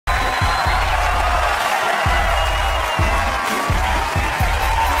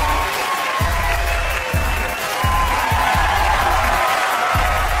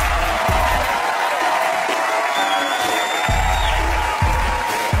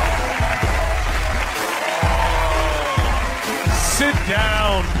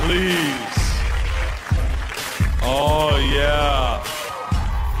down, please. Oh, yeah.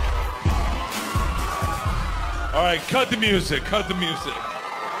 All right, cut the music, cut the music.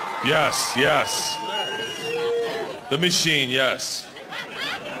 Yes, yes. The machine, yes.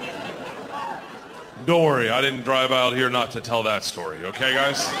 Don't worry, I didn't drive out here not to tell that story, okay,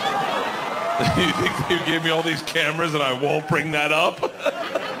 guys? You think they gave me all these cameras and I won't bring that up?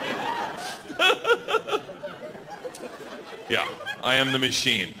 Yeah, I am the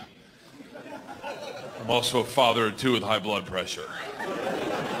machine. I'm also a father of two with high blood pressure.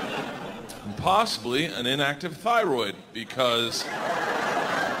 And possibly an inactive thyroid because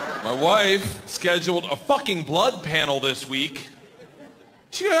my wife scheduled a fucking blood panel this week.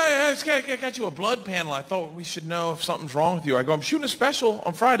 I got you a blood panel. I thought we should know if something's wrong with you. I go, I'm shooting a special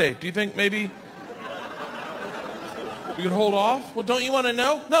on Friday. Do you think maybe we could hold off? Well, don't you want to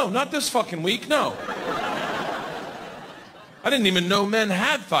know? No, not this fucking week, no. I didn't even know men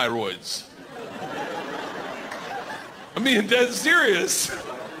had thyroids. I'm being dead serious.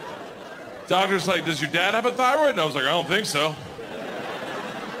 Doctor's like, does your dad have a thyroid? And I was like, I don't think so.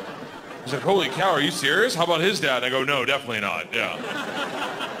 He's like, holy cow, are you serious? How about his dad? And I go, no, definitely not, yeah.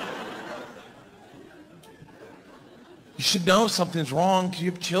 You should know something's wrong because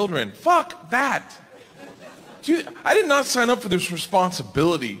you have children. Fuck that. I did not sign up for this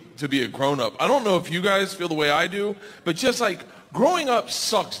responsibility to be a grown-up. I don't know if you guys feel the way I do, but just like, growing up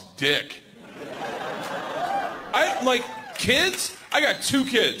sucks dick. Kids, I got two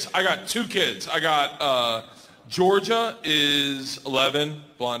kids. I got Georgia is 11,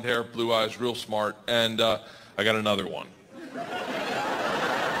 blonde hair, blue eyes, real smart, and I got another one.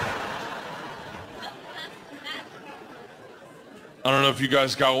 I don't know if you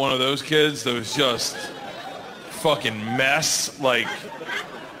guys got one of those kids that was just fucking mess, like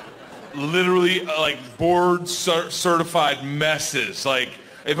literally like board certified messes. Like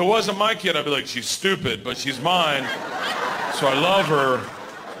if it wasn't my kid, I'd be like, she's stupid, but she's mine, so I love her.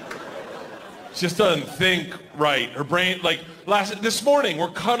 She just doesn't think right. Her brain, like this morning,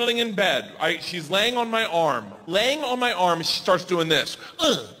 we're cuddling in bed. She's laying on my arm, and she starts doing this.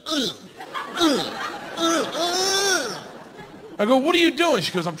 I go, what are you doing?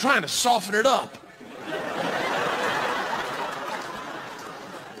 She goes, I'm trying to soften it up.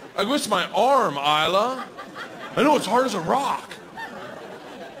 I go, it's my arm, Isla. I know, it's hard as a rock.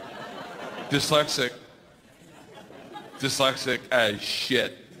 Dyslexic as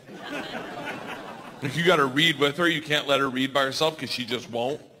shit. If you gotta read with her, you can't let her read by herself because she just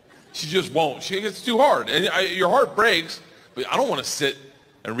won't. It's too hard. And your heart breaks, but I don't want to sit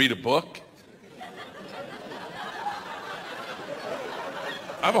and read a book.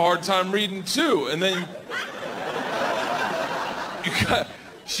 I have a hard time reading too, and then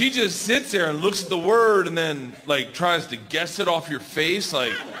she just sits there and looks at the word and then like tries to guess it off your face,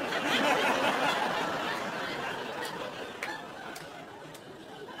 like.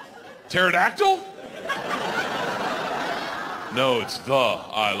 Pterodactyl? No, it's the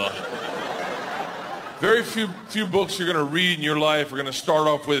Isla. Very few books you're gonna read in your life are gonna start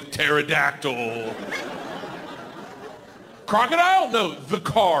off with pterodactyl. Crocodile? No, the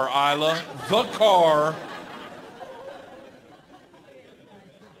car, Isla. The car.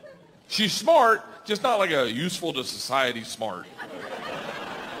 She's smart, just not like a useful to society smart.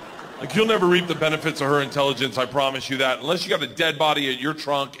 Like, you'll never reap the benefits of her intelligence, I promise you that, unless you got a dead body at your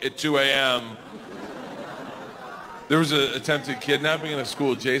trunk at 2 a.m. There was an attempted kidnapping in a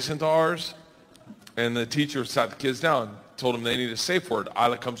school adjacent to ours, and the teacher sat the kids down, told them they need a safe word.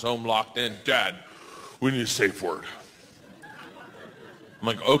 Isla comes home locked in. Dad, we need a safe word. I'm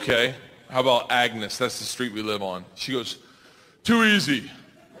like, okay, how about Agnes? That's the street we live on. She goes, too easy.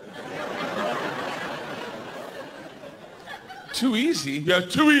 Too easy? Yeah,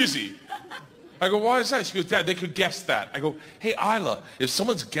 too easy. I go, why is that? She goes, Dad, they could guess that. I go, hey, Isla, if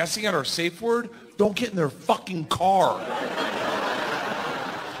someone's guessing at our safe word, don't get in their fucking car.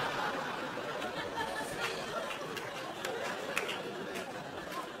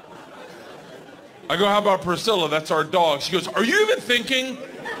 I go, how about Priscilla? That's our dog. She goes, are you even thinking?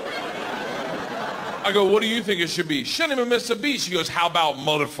 I go, what do you think it should be? Shouldn't even miss a beat. She goes, how about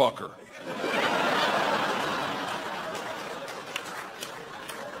motherfucker?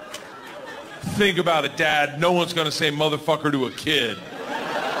 Think about it, Dad. No one's gonna say motherfucker to a kid.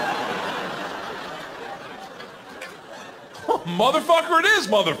 Motherfucker it is,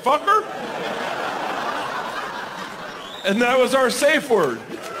 motherfucker. And that was our safe word.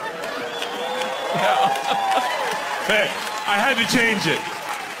 Yeah. Hey, I had to change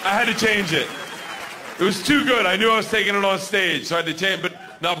it. It was too good. I knew I was taking it on stage, so I had to change it,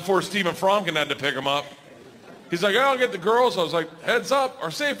 but not before Stephen Fromkin had to pick him up. He's like, I'll get the girls. I was like, heads up, our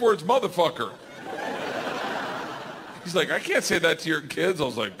safe word's motherfucker. He's like, I can't say that to your kids. I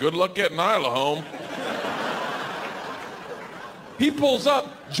was like, good luck getting Isla home. He pulls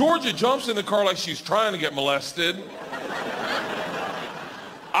up. Georgia jumps in the car like she's trying to get molested.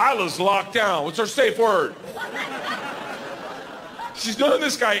 Isla's locked down. What's her safe word? She's known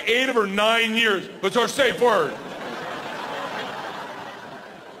this guy 8 of her 9 years. What's her safe word?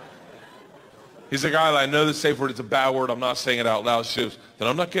 He's like, Isla, I know the safe word. It's a bad word. I'm not saying it out loud. She goes, then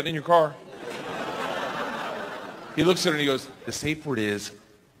I'm not getting in your car. He looks at her and he goes, the safe word is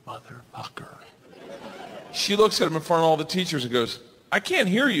motherfucker. She looks at him in front of all the teachers and goes, I can't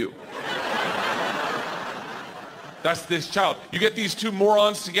hear you. That's this child. You get these two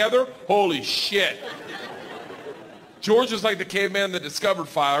morons together, holy shit. George is like the caveman that discovered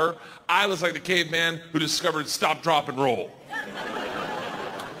fire. Isla's like the caveman who discovered stop, drop, and roll.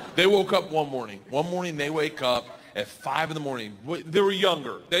 They woke up one morning. One morning they wake up at 5 in the morning. They were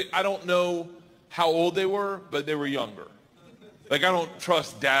younger. I don't know how old they were, but they were younger. Like, I don't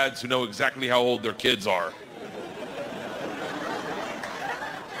trust dads who know exactly how old their kids are.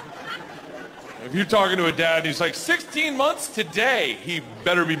 If you're talking to a dad and he's like, 16 months today, he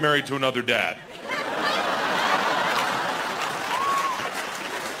better be married to another dad.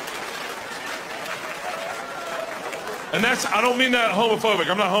 And I don't mean that homophobic.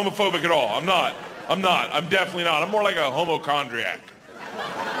 I'm not homophobic at all. I'm not. I'm definitely not. I'm more like a homochondriac.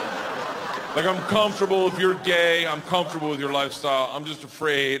 Like, I'm comfortable if you're gay. I'm comfortable with your lifestyle. I'm just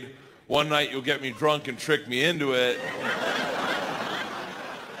afraid one night you'll get me drunk and trick me into it.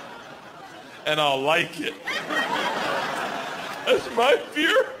 And I'll like it. That's my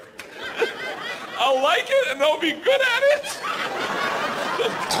fear. I'll like it and I'll be good at it.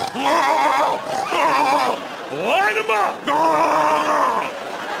 Line them up.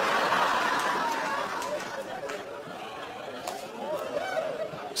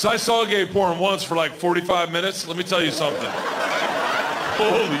 So I saw gay porn once for like 45 minutes. Let me tell you something.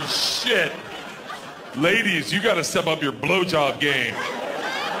 Holy shit. Ladies, you got to step up your blowjob game.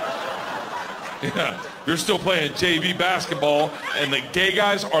 Yeah, you're still playing JV basketball, and the gay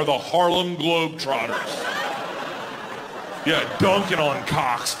guys are the Harlem Globetrotters. Yeah, dunking on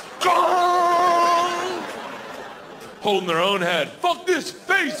cocks. Holding their own head. Fuck this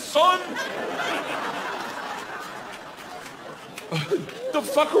face, son! The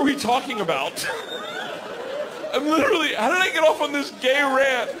fuck are we talking about? I'm literally, how did I get off on this gay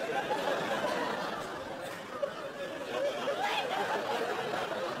rant?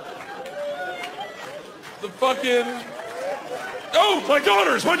 The fucking... Oh, my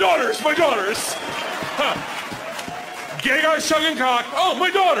daughters! Huh. Gay guy sucking cock. Oh, my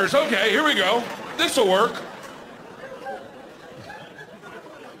daughters. Okay, here we go. This'll work.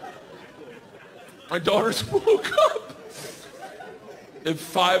 My daughters woke up at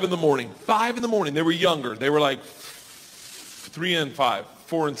 5 in the morning. 5 in the morning. They were younger. They were like 3 and 5,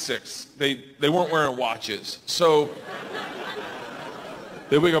 4 and 6. They weren't wearing watches. So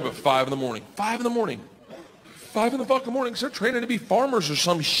they wake up at 5 in the morning. 5 in the morning. 5 in the fucking morning, because they're training to be farmers or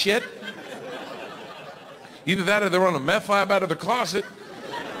some shit. Either that or they're on a meth lab out of the closet.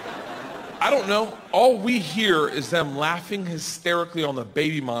 I don't know. All we hear is them laughing hysterically on the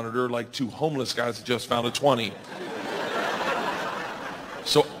baby monitor like two homeless guys that just found a 20.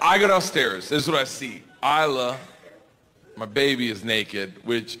 So I go downstairs. This is what I see. Isla, my baby, is naked,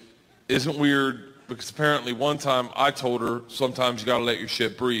 which isn't weird because apparently one time I told her sometimes you gotta let your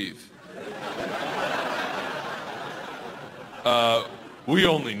shit breathe. We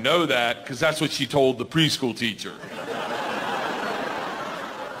only know that because that's what she told the preschool teacher.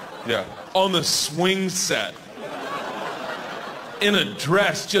 Yeah, on the swing set. In a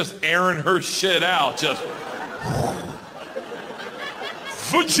dress, just airing her shit out, just...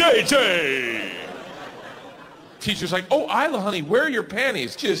 Vajayjay! Teacher's like, oh, Isla, honey, where are your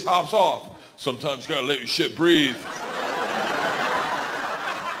panties? She just hops off. Sometimes you gotta let your shit breathe.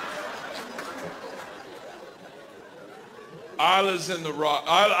 Isla's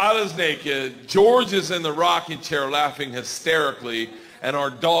naked. George is in the rocking chair laughing hysterically, and our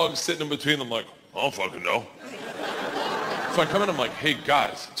dog's sitting in between them like, I don't fucking know. So I come in, I'm like, hey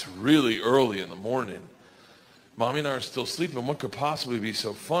guys, it's really early in the morning. Mommy and I are still sleeping. What could possibly be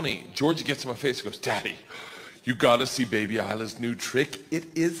so funny? George gets in my face and goes, Daddy, you gotta see baby Isla's new trick. It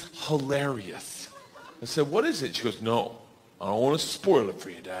is hilarious. I said, what is it? She goes, no, I don't want to spoil it for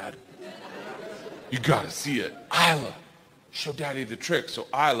you, Dad. You gotta see it. Isla, show Daddy the trick. So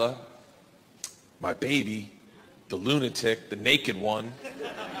Isla, my baby, the lunatic, the naked one,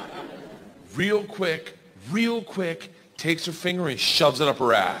 real quick, takes her finger and shoves it up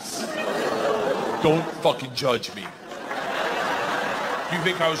her ass. Don't fucking judge me. You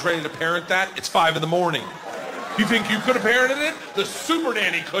think I was ready to parent that? It's 5 in the morning. You think you could have parented it? The super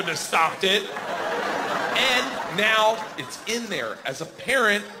nanny couldn't have stopped it. And now it's in there. As a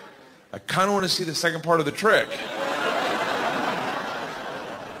parent, I kind of want to see the second part of the trick.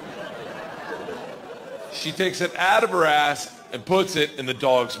 She takes it out of her ass and puts it in the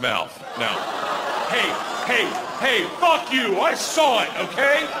dog's mouth. Now, hey, fuck you. I saw it,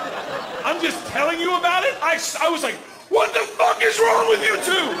 okay? I'm just telling you about it. I was like, what the fuck is wrong with you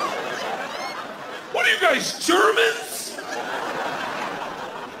two? What are you guys, Germans?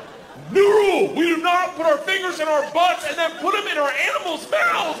 New rule, we do not put our fingers in our butts and then put them in our animals'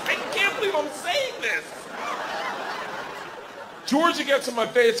 mouths. I can't believe I'm saying this. Georgia gets in my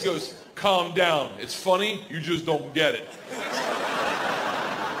face and goes, calm down. It's funny, you just don't get it.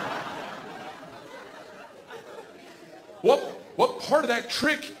 What part of that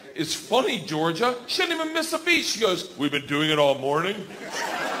trick is funny, Georgia? She didn't even miss a beat. She goes, we've been doing it all morning.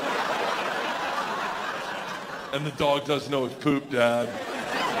 And the dog doesn't know it's poop, Dad.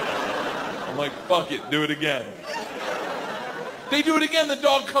 I'm like, fuck it, do it again. They do it again, the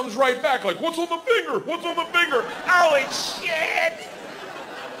dog comes right back like, what's on the finger? What's on the finger? Holy shit!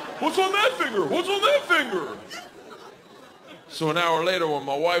 What's on that finger? What's on that finger? So an hour later when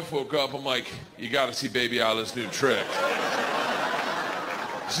my wife woke up, I'm like, you gotta see Baby Isla's new trick.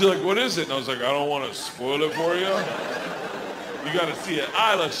 She's like, what is it? And I was like, I don't want to spoil it for you. You got to see it.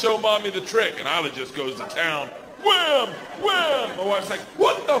 Isla, show mommy the trick. And Isla just goes to town. Wham! Wham! My wife's like,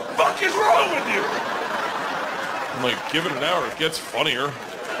 what the fuck is wrong with you? I'm like, give it an hour. It gets funnier.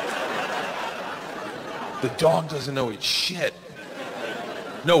 The dog doesn't know it's shit.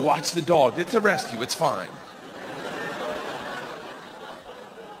 No, watch the dog. It's a rescue. It's fine.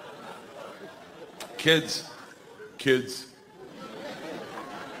 Kids. It's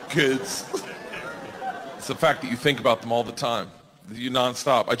the fact that you think about them all the time. You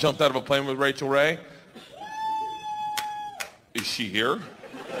nonstop. I jumped out of a plane with Rachel Ray. Is she here?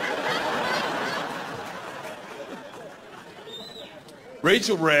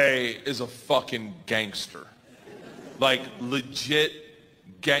 Rachel Ray is a fucking gangster. Like, legit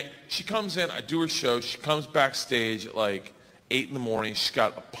She comes in, I do her show, she comes backstage at like 8 in the morning. She's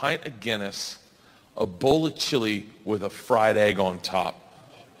got a pint of Guinness, a bowl of chili with a fried egg on top.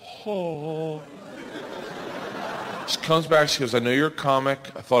 Oh. She comes back, she goes, I know you're a comic.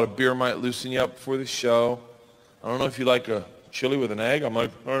 I thought a beer might loosen you up before the show. I don't know if you like a chili with an egg. I'm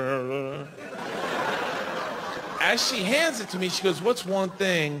like, As she hands it to me, she goes, what's one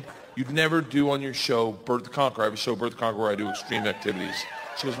thing you'd never do on your show, Bert the Conqueror? I have a show, Bert the Conqueror, where I do extreme activities.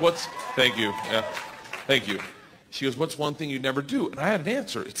 She goes, thank you, yeah, thank you. She goes, what's one thing you'd never do? And I had an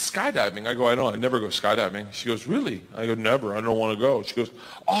answer. It's skydiving. I go, I know, I never go skydiving. She goes, really? I go, never. I don't want to go. She goes,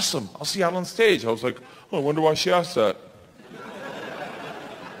 awesome. I'll see you out on stage. I was like, oh, I wonder why she asked that.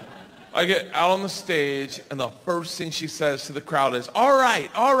 I get out on the stage, and the first thing she says to the crowd is, all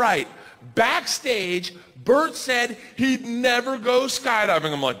right. Backstage, Bert said he'd never go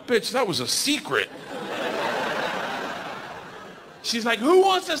skydiving. I'm like, bitch, that was a secret. She's like, who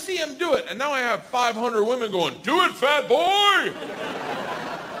wants to see him do it? And now I have 500 women going, do it, fat boy.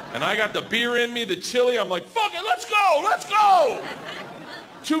 And I got the beer in me, the chili. I'm like, fuck it, let's go.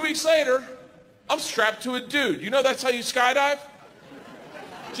 2 weeks later, I'm strapped to a dude. You know that's how you skydive?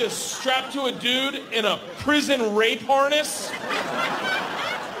 Just strapped to a dude in a prison rape harness.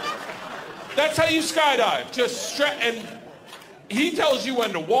 That's how you skydive. Just strap, and he tells you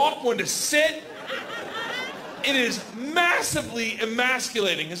when to walk, when to sit. It is massively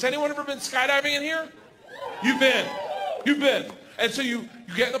emasculating. Has anyone ever been skydiving in here? You've been. And so you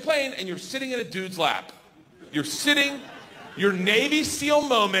get in the plane and you're sitting in a dude's lap. You're sitting, your Navy SEAL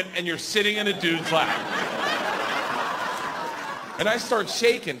moment, and you're sitting in a dude's lap. And I start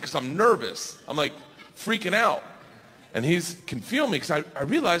shaking because I'm nervous. I'm like freaking out. And he can feel me because I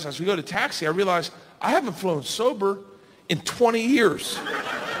realize as we go to taxi, I realize I haven't flown sober in 20 years.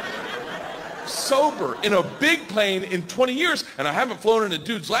 Sober in a big plane in 20 years, and I haven't flown in a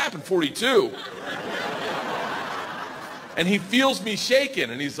dude's lap in 42. And he feels me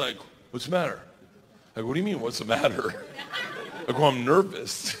shaking, and he's like, what's the matter? I go, what do you mean, what's the matter? I go, I'm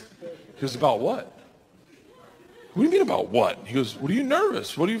nervous. He goes, about what? What do you mean about what? He goes, what are you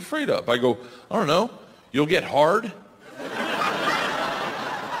nervous? What are you afraid of? I go, I don't know. You'll get hard.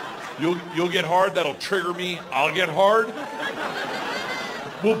 You'll get hard, that'll trigger me. I'll get hard.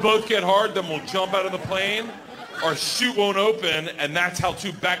 We'll both get hard, then we'll jump out of the plane. Our chute won't open, and that's how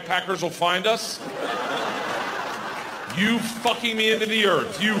two backpackers will find us. You fucking me into the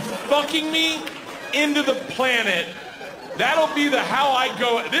earth. You fucking me into the planet That'll be the how I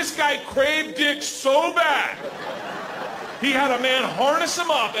go. This guy craved dick so bad. He had a man harness him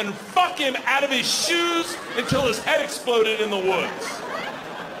up and fuck him out of his shoes until his head exploded in the woods.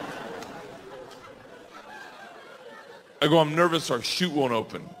 I go, I'm nervous our chute won't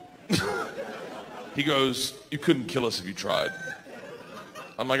open. He goes, you couldn't kill us if you tried.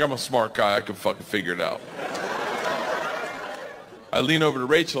 I'm like, I'm a smart guy. I could fucking figure it out. I lean over to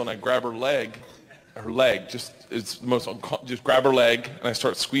Rachel and I grab her leg, just grab her leg, and I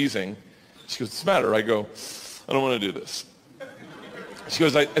start squeezing. She goes, what's the matter? I go, I don't want to do this. She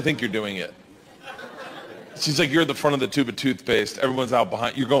goes, I think you're doing it. She's like, you're at the front of the tube of toothpaste. Everyone's out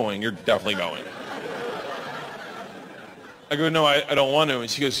behind. You're definitely going. I go, no, I don't want to. And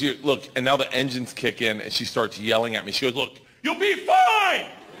she goes, look, and now the engines kick in, and she starts yelling at me. She goes, look, you'll be fine.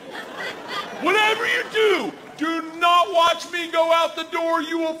 Whatever you do not watch me go out the door.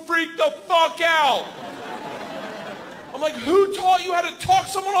 You will freak the fuck out. I'm like, who taught you how to talk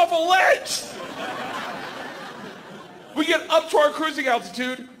someone off a ledge? We get up to our cruising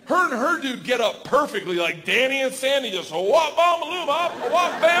altitude. Her and her dude get up perfectly, like Danny and Sandy, just whop, bam, boom,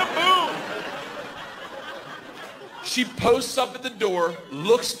 whop, bam, boom. She posts up at the door,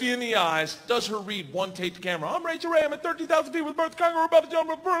 looks me in the eyes, does her read, one take to camera. I'm Rachel Ray, I'm at 13,000 feet with Bert kreischer, we're about to jump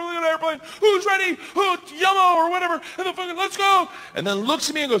from an airplane. Who's ready? Who? Yummo or whatever. And then fucking, let's go. And then looks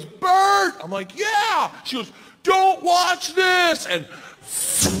at me and goes, Bert. I'm like, yeah. She goes, don't watch this. And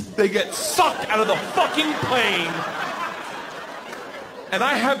they get sucked out of the fucking plane. And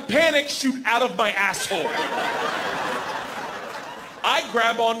I have panic shoot out of my asshole. I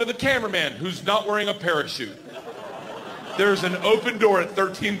grab onto the cameraman who's not wearing a parachute. There's an open door at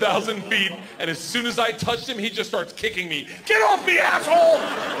 13,000 feet, and as soon as I touched him, he just starts kicking me. Get off me, asshole!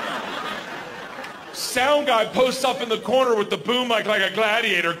 Sound guy posts up in the corner with the boom mic like a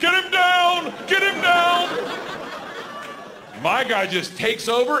gladiator. Get him down! Get him down! My guy just takes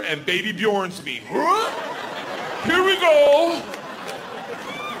over and baby Bjorns me. Here we go.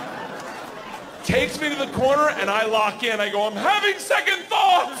 Takes me to the corner, and I lock in. I go, I'm having second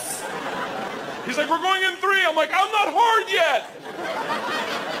thoughts. He's like, we're going in 3. I'm like, I'm not hard yet.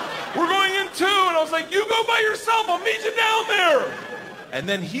 We're going in 2. And I was like, you go by yourself. I'll meet you down there. And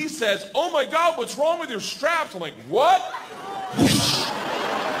then he says, oh my God, what's wrong with your straps? I'm like, what?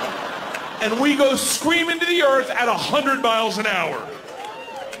 And we go scream into the earth at 100 miles an hour.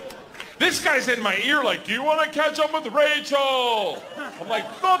 This guy's in my ear like, do you want to catch up with Rachel? I'm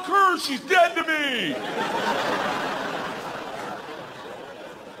like, fuck her, she's dead to me.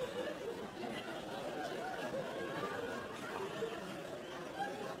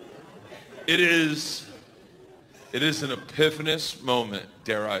 It is an epiphanous moment,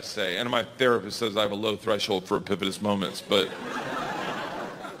 dare I say. And my therapist says I have a low threshold for epiphanous moments, but...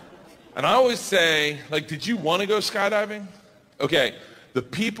 And I always say, like, did you want to go skydiving? Okay, the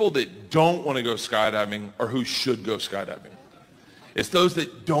people that don't want to go skydiving are who should go skydiving. It's those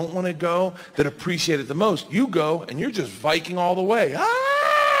that don't want to go that appreciate it the most. You go, and you're just Viking all the way.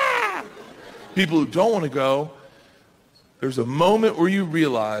 Ah! People who don't want to go, there's a moment where you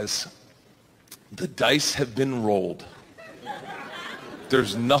realize the dice have been rolled.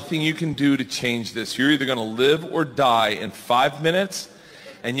 There's nothing you can do to change this. You're either going to live or die in 5 minutes,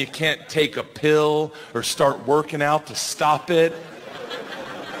 and you can't take a pill or start working out to stop it.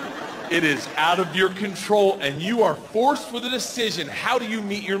 It is out of your control, and you are forced with a decision. How do you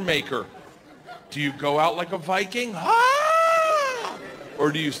meet your maker? Do you go out like a Viking? Ah!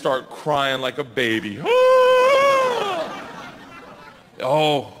 Or do you start crying like a baby? Ah!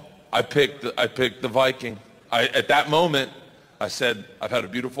 Oh, I picked the Viking. At that moment, I said, I've had a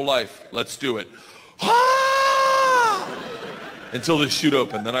beautiful life. Let's do it. Ah! Until the chute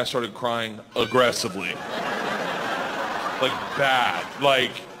opened. Then I started crying aggressively. Like bad.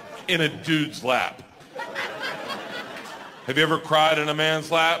 Like in a dude's lap. Have you ever cried in a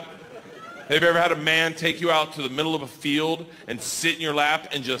man's lap? Have you ever had a man take you out to the middle of a field and sit in your lap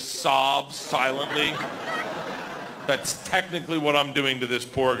and just sob silently? That's technically what I'm doing to this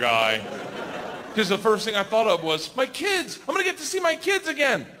poor guy. Because the first thing I thought of was, my kids. I'm going to get to see my kids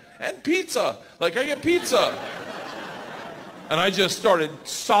again. And pizza. Like, I get pizza. And I just started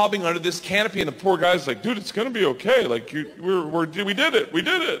sobbing under this canopy, and the poor guy's like, dude, it's going to be okay. Like, we did it. We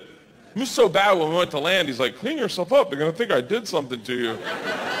did it. It was so bad when we went to land. He's like, clean yourself up. They're going to think I did something to you.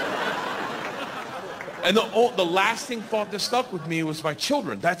 And the lasting thought that stuck with me was my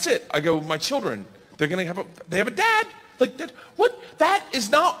children. That's it. I go, my children. They have a dad. Like, what? That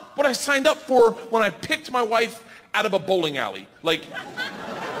is not what I signed up for when I picked my wife out of a bowling alley. Like,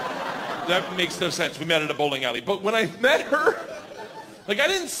 that makes no sense. We met at a bowling alley. But when I met her, Like, I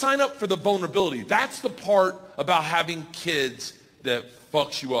didn't sign up for the vulnerability. That's the part about having kids that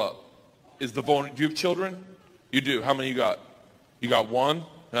fucks you up, is the vulnerability. Do you have children? You do. How many you got? You got one?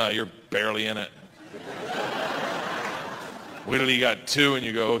 No, you're barely in it. Wait till you got two and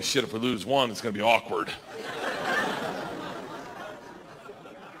you go, oh shit, if we lose one, it's going to be awkward.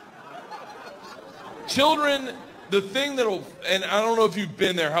 Children, the thing that'll, and I don't know if you've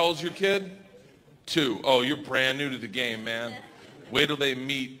been there. How old's your kid? 2. Oh, you're brand new to the game, man. Wait till they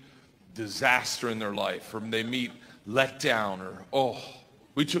meet disaster in their life, or they meet letdown, or, oh,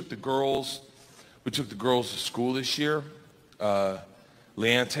 we took the girls to school this year.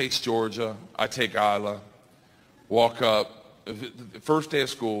 Leanne takes Georgia. I take Isla. Walk up. First day of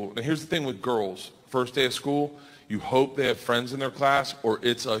school. And here's the thing with girls. First day of school, you hope they have friends in their class or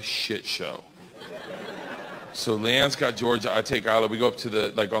it's a shit show. So Leanne's got Georgia. I take Isla. We go up to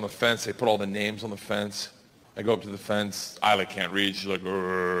the, like on the fence. They put all the names on the fence. I go up to the fence. Isla can't read. She's like,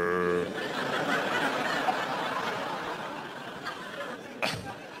 Urgh.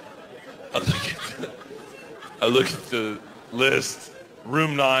 I look at the list.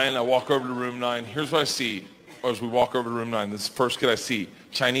 Room 9. I walk over to room 9. Here's what I see as we walk over to room 9. This is the first kid I see.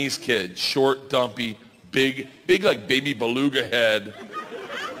 Chinese kid. Short, dumpy, big like baby beluga head.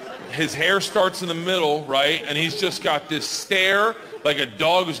 His hair starts in the middle, right? And he's just got this stare like a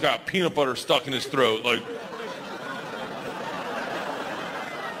dog who's got peanut butter stuck in his throat. Like,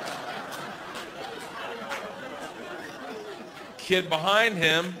 kid behind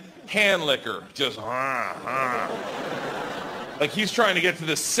him, hand licker. Just, like he's trying to get to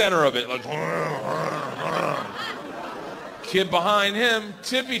the center of it. Like, kid behind him,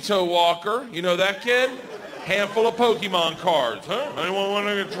 tippy toe walker. You know that kid? Handful of Pokemon cards. Huh? Anyone want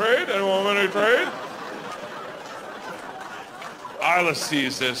to trade? Anyone want to trade? Isla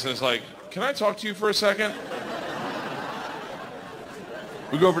sees this and is like, can I talk to you for a second?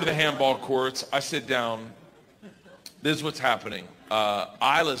 We go over to the handball courts. I sit down. This is what's happening.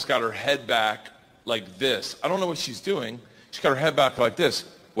 Isla's got her head back like this. I don't know what she's doing. She's got her head back like this.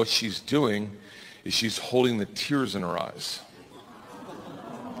 What she's doing is she's holding the tears in her eyes.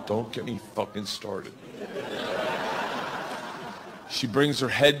 Don't get me fucking started. She brings her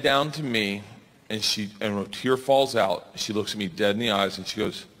head down to me, and a tear falls out. She looks at me dead in the eyes, and she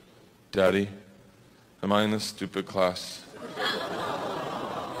goes, Daddy, am I in this stupid class?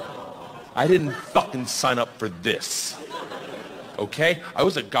 I didn't fucking sign up for this. Okay? I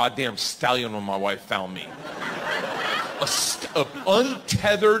was a goddamn stallion when my wife found me. An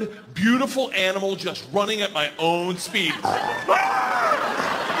untethered, beautiful animal just running at my own speed.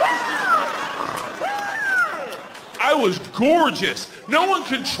 I was gorgeous. No one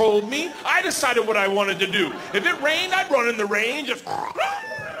controlled me. I decided what I wanted to do. If it rained, I'd run in the rain, just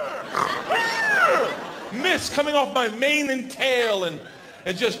mist coming off my mane and tail and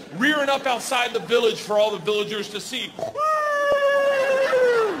just rearing up outside the village for all the villagers to see.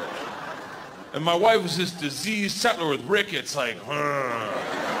 And my wife was this diseased settler with rickets, like,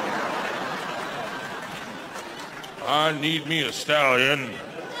 I need me a stallion.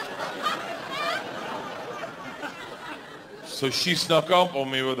 So she snuck up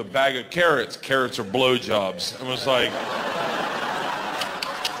on me with a bag of carrots. Carrots are blowjobs. And was like,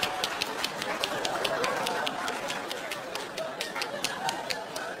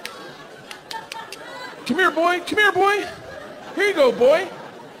 come here, boy. Come here, boy. Here you go, boy.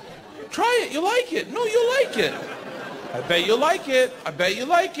 Try it. You like it. No, you like it. I bet you like it. I bet you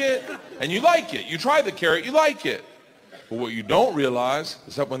like it. And you like it. You try the carrot. You like it. But what you don't realize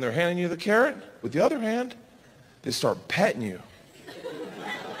is that when they're handing you the carrot, with the other hand, they start petting you.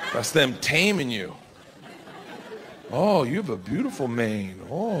 That's them taming you. Oh, you have a beautiful mane.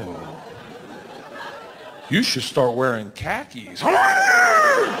 Oh. You should start wearing khakis.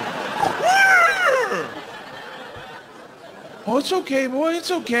 Oh, it's okay, boy.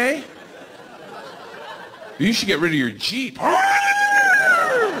 It's okay. You should get rid of your Jeep.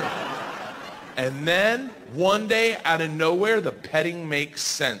 And then, one day, out of nowhere, the petting makes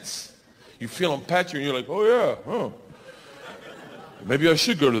sense. You feel them pet you, and you're like, oh, yeah, huh. Maybe I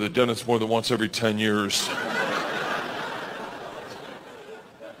should go to the dentist more than once every 10 years.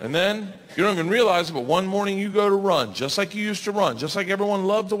 And then, you don't even realize it, but one morning you go to run, just like you used to run, just like everyone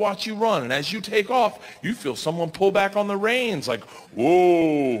loved to watch you run. And as you take off, you feel someone pull back on the reins, like,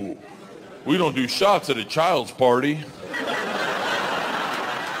 whoa, we don't do shots at a child's party.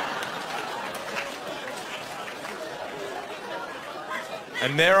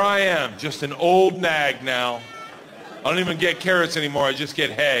 And there I am, just an old nag now. I don't even get carrots anymore, I just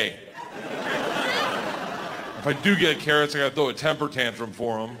get hay. If I do get carrots, I gotta throw a temper tantrum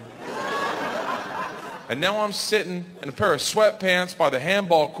for them. And now I'm sitting in a pair of sweatpants by the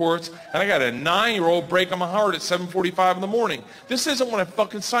handball courts, and I got a 9-year-old breaking my heart at 7:45 in the morning. This isn't what I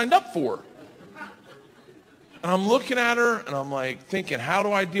fucking signed up for. And I'm looking at her, and I'm like thinking, how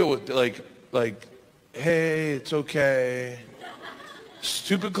do I deal with it? Like, hey, it's okay.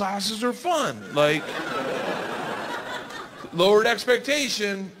 Stupid classes are fun. Like, lowered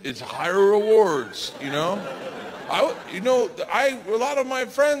expectation is higher rewards, you know? A lot of my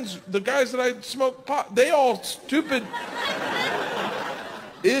friends, the guys that I smoke pot, they all stupid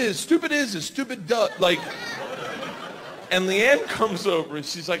is stupid does. Like, and Leanne comes over and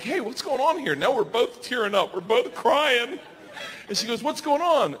she's like, hey, what's going on here? Now we're both tearing up. We're both crying. And she goes, what's going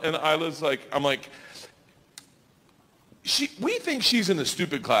on? And Isla's like, I'm like, we think she's in the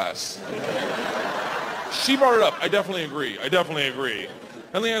stupid class. She brought it up. I definitely agree.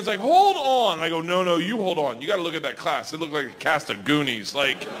 And Leanne's like, hold on. I go, no, you hold on. You got to look at that class. It looked like a cast of Goonies.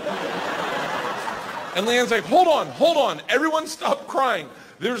 Like, and Leanne's like, hold on. Everyone stop crying.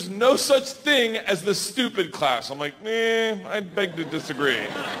 There's no such thing as the stupid class. I'm like, I beg to disagree.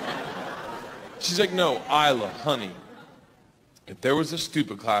 She's like, no, Isla, honey, if there was a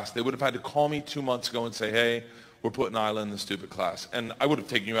stupid class, they would have had to call me 2 months ago and say, hey, we're putting Isla in the stupid class. And I would have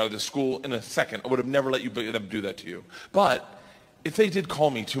taken you out of the school in a second. I would have never let them do that to you. But if they did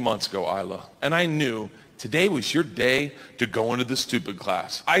call me 2 months ago, Isla, and I knew today was your day to go into the stupid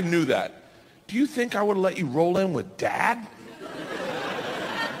class, I knew that, do you think I would have let you roll in with Dad?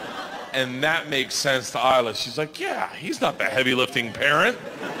 And that makes sense to Isla. She's like, yeah, he's not the heavy lifting parent.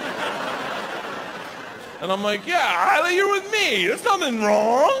 And I'm like, yeah, Isla, you're with me. There's nothing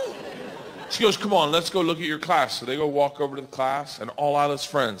wrong. She goes, come on, let's go look at your class. So they go walk over to the class, and all Isla's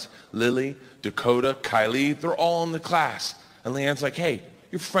friends, Lily, Dakota, Kylie, they're all in the class. And Leanne's like, hey,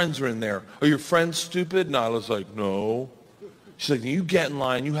 your friends are in there. Are your friends stupid? And Isla's like, no. She's like, you get in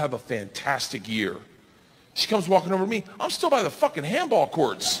line. You have a fantastic year. She comes walking over to me. I'm still by the fucking handball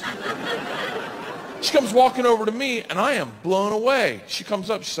courts. She comes walking over to me, and I am blown away. She comes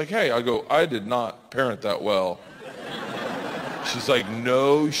up. She's like, hey. I go, I did not parent that well. She's like,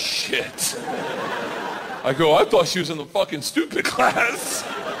 no shit. I go, I thought she was in the fucking stupid class.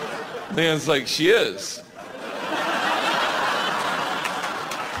 Leanne's like, she is.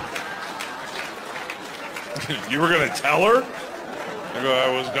 You were going to tell her? I go,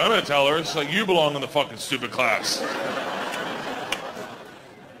 I was going to tell her. It's like, you belong in the fucking stupid class.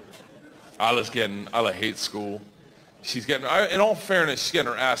 Isla hates school. She's getting, in all fairness, she's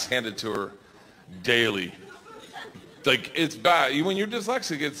getting her ass handed to her daily. Like, it's bad. When you're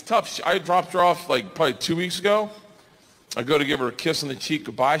dyslexic, it's tough. I dropped her off like probably 2 weeks ago. I go to give her a kiss on the cheek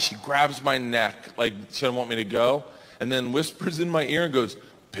goodbye. She grabs my neck like she doesn't want me to go, and then whispers in my ear and goes,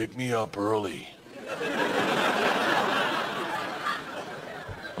 pick me up early.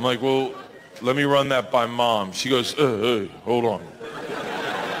 I'm like, well, let me run that by Mom. She goes, hold on.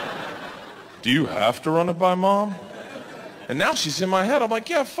 Do you have to run it by Mom? And now she's in my head. I'm like,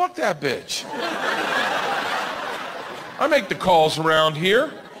 yeah, fuck that bitch. I make the calls around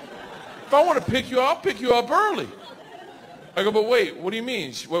here. If I want to pick you up, I'll pick you up early. I go, but wait, what do you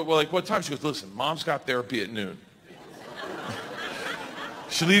mean? What time? She goes, listen, Mom's got therapy at noon.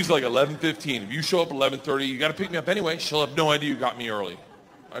 She leaves like 11:15. If you show up 11:30, you got to pick me up anyway. She'll have no idea you got me early.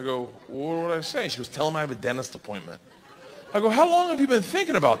 I go, what would I say? She goes, tell him I have a dentist appointment. I go, how long have you been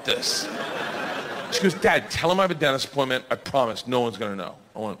thinking about this? She goes, Dad, tell him I have a dentist appointment. I promise, no one's going to know.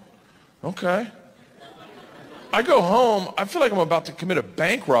 I went, okay. I go home. I feel like I'm about to commit a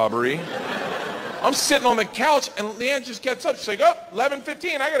bank robbery. I'm sitting on the couch, and Leanne just gets up. She's like, oh,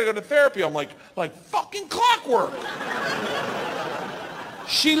 11:15, I got to go to therapy. I'm like fucking clockwork.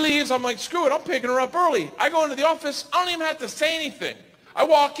 She leaves. I'm like, screw it. I'm picking her up early. I go into the office. I don't even have to say anything. I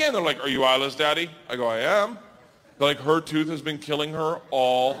walk in. They're like, are you Isla's daddy? I go, I am. They're like, her tooth has been killing her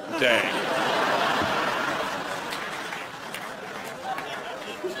all day.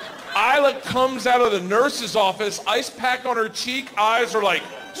 Isla comes out of the nurse's office, ice pack on her cheek, eyes are like,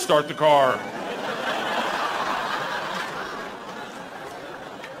 start the car.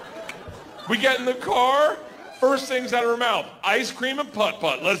 We get in the car, first things out of her mouth, ice cream and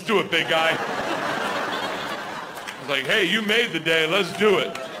putt-putt. Let's do it, big guy. I was like, hey, you made the day, let's do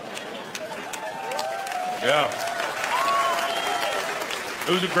it. Yeah.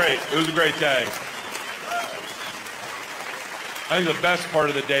 It was a great day. I think the best part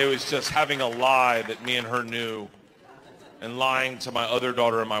of the day was just having a lie that me and her knew and lying to my other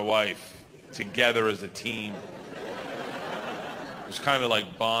daughter and my wife together as a team. It was kind of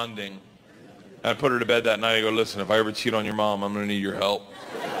like bonding. And I put her to bed that night. I go, listen, if I ever cheat on your mom, I'm going to need your help.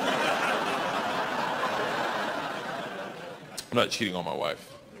 I'm not cheating on my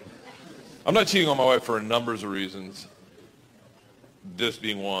wife. I'm not cheating on my wife for a number of reasons. This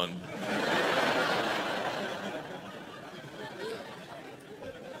being one.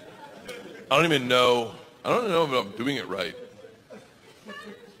 I don't know if I'm doing it right.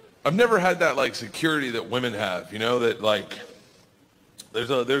 I've never had that like security that women have, you know, that like there's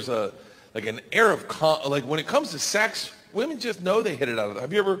a like an air of like when it comes to sex, women just know they hit it out of the.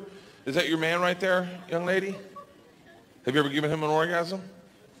 Have you ever, is that your man right there, young lady? Have you ever given him an orgasm?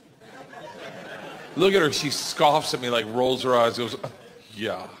 Look at her, she scoffs at me, like rolls her eyes, goes,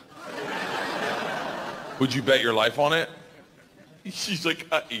 yeah. Would you bet your life on it? She's like,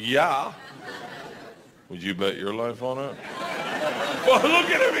 yeah. Would you bet your life on it? Well, look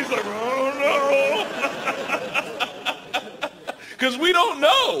at him, he's like, oh no. Because we don't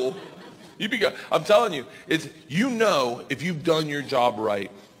know. I'm telling you, it's, you know if you've done your job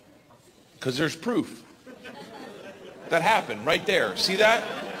right. Because there's proof. That happened right there. See that?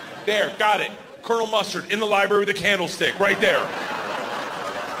 There, got it. Colonel Mustard in the library with a candlestick, right there.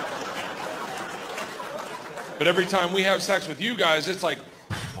 But every time we have sex with you guys, it's like,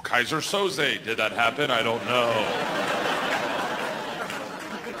 Kaiser Soze, did that happen? I don't know.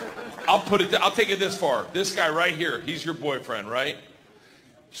 I'll take it this far. This guy right here, he's your boyfriend, right?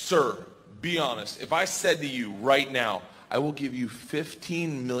 Sir, be honest. If I said to you right now, I will give you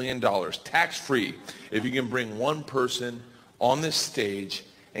 $15 million, tax-free, if you can bring one person on this stage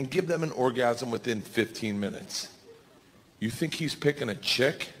and give them an orgasm within 15 minutes. You think he's picking a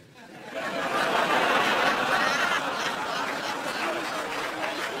chick?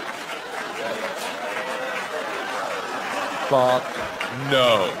 Fuck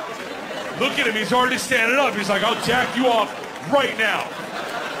no. Look at him, he's already standing up. He's like, I'll jack you off right now.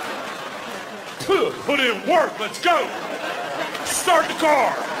 Put in work, let's go. Start the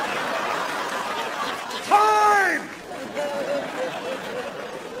car. Time!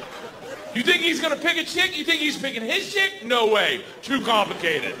 You think he's gonna pick a chick? You think he's picking his chick? No way. Too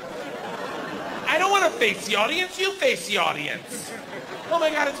complicated. I don't want to face the audience. You face the audience. Oh my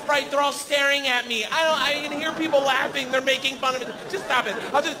God, it's bright. They're all staring at me. I can hear people laughing. They're making fun of it. Just stop it.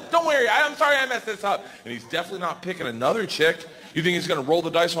 Don't worry. I'm sorry I messed this up. And he's definitely not picking another chick. You think he's gonna roll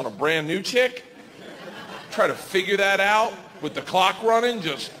the dice on a brand new chick? Try to figure that out with the clock running,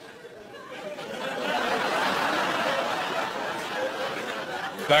 just.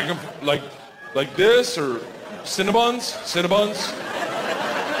 Back and like this, or Cinnabons?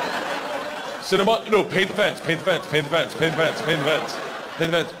 No, paint the fence.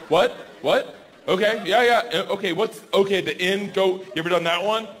 What? Okay, yeah. Okay, the in, go, you ever done that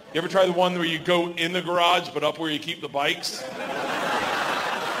one? You ever try the one where you go in the garage, but up where you keep the bikes?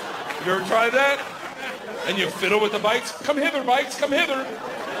 You ever tried that? And you fiddle with the bikes? Come hither, bikes, come hither.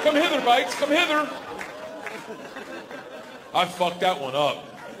 Come hither, bikes, come hither. I fucked that one up.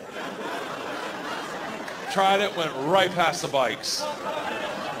 Tried it, went right past the bikes.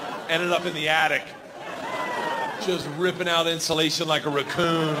 Ended up in the attic. Just ripping out insulation like a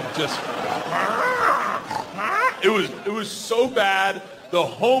raccoon. Just. It was so bad, the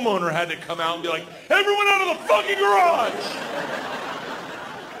homeowner had to come out and be like, everyone out of the fucking garage!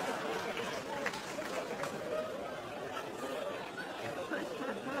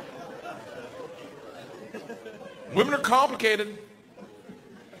 Women are complicated.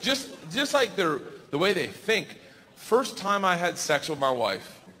 Just like the way they think. First time I had sex with my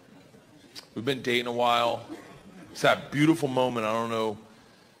wife, we've been dating a while. It's that beautiful moment, I don't know.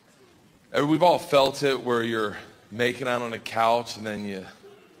 We've all felt it where you're making out on a couch and then you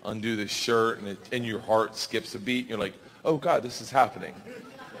undo the shirt and your heart skips a beat and you're like, oh God, this is happening.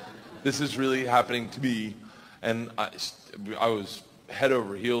 This is really happening to me. And I was head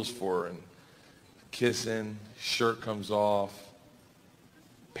over heels for her and kissing, shirt comes off,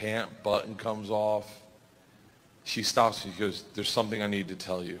 pant button comes off. She stops me, she goes, there's something I need to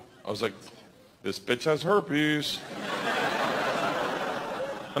tell you. I was like, this bitch has herpes.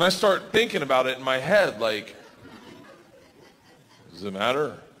 And I start thinking about it in my head, like, does it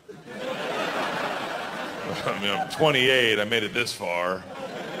matter? I mean, I'm 28, I made it this far.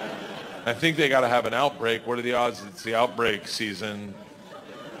 I think they gotta have an outbreak. What are the odds it's the outbreak season?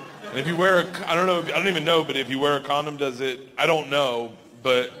 And if you wear I don't even know, but if you wear a condom, does it? I don't know,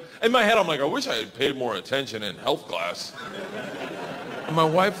 but in my head, I'm like, I wish I had paid more attention in health class. And my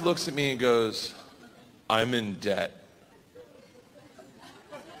wife looks at me and goes, I'm in debt.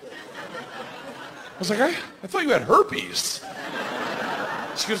 I was like, I thought you had herpes.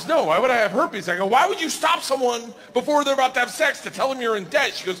 She goes, no, why would I have herpes? I go, why would you stop someone before they're about to have sex to tell them you're in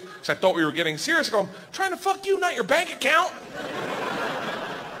debt? She goes, because I thought we were getting serious. I go, I'm trying to fuck you, not your bank account.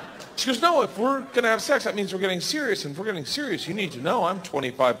 She goes, no, if we're going to have sex, that means we're getting serious. And if we're getting serious, you need to know I'm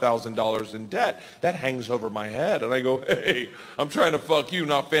 $25,000 in debt. That hangs over my head. And I go, hey, I'm trying to fuck you,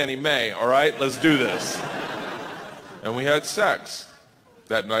 not Fannie Mae, all right? Let's do this. And we had sex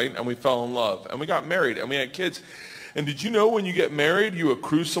that night, and we fell in love. And we got married, and we had kids. And did you know when you get married, you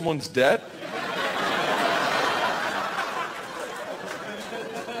accrue someone's debt?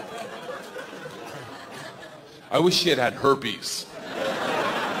 I wish she had had herpes.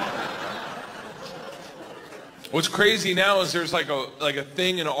 What's crazy now is there's like a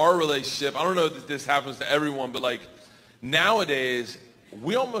thing in our relationship. I don't know that this happens to everyone, but like nowadays,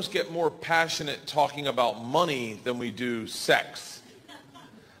 we almost get more passionate talking about money than we do sex.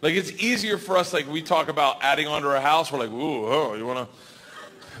 Like it's easier for us, like we talk about adding on to our house, we're like, ooh, oh, you wanna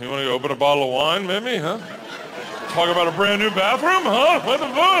go open a bottle of wine, maybe, huh? Talk about a brand new bathroom, huh? What the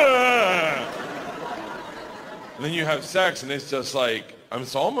fuck? And then you have sex and it's just like,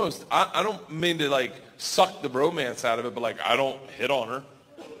 it's almost, I don't mean to like suck the bromance out of it, but like I don't hit on her.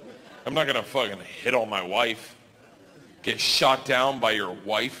 I'm not gonna fucking hit on my wife. Get shot down by your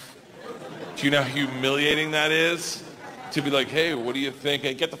wife. Do you know how humiliating that is? To be like, hey, what do you think?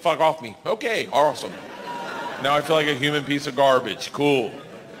 Hey, get the fuck off me. Okay, awesome. Now I feel like a human piece of garbage. Cool.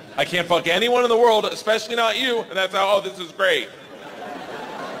 I can't fuck anyone in the world, especially not you, and that's how, oh, this is great.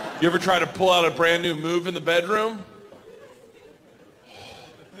 You ever try to pull out a brand new move in the bedroom?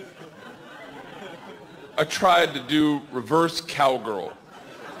 I tried to do reverse cowgirl.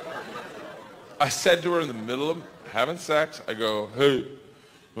 I said to her in the middle of having sex, I go, hey,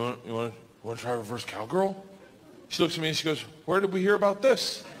 you want to try reverse cowgirl? She looks at me and she goes, where did we hear about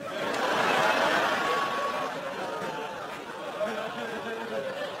this?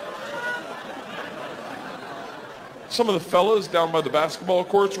 Some of the fellas down by the basketball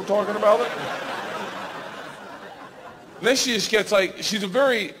courts were talking about it. And then she just gets like, she's a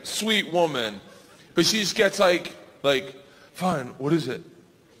very sweet woman, but she just gets like, fine, what is it?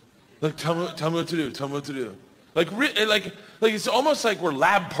 Like, tell me what to do, tell me what to do. Like it's almost like we're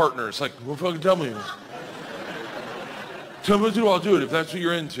lab partners. Like, well, fucking tell me. Tell me what to do, I'll do it if that's what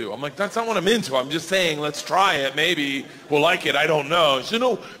you're into. I'm like, that's not what I'm into. I'm just saying, let's try it. Maybe we'll like it. I don't know. She said,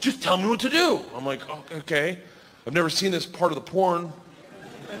 no, just tell me what to do. I'm like, oh, okay. I've never seen this part of the porn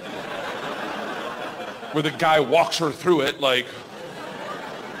where the guy walks her through it. Like,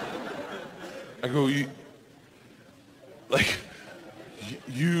 I go, you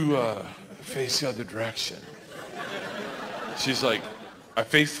face the other direction. She's like, I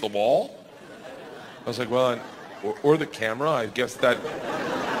face the wall? I was like, well, or the camera. I guess that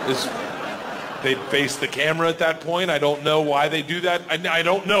is, they'd face the camera at that point. I don't know why they do that. I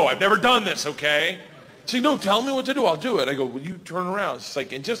don't know. I've never done this, okay? She's like, no, tell me what to do. I'll do it. I go, well, you turn around. She's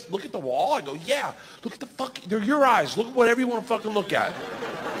like, and just look at the wall? I go, yeah. Look at the fuck. They're your eyes. Look at whatever you want to fucking look at.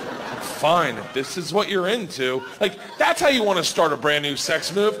 Fine, if this is what you're into. Like, that's how you want to start a brand new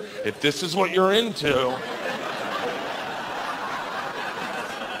sex move. If this is what you're into.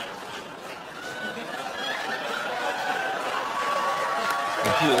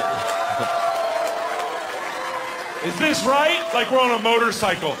 Is this right? Like we're on a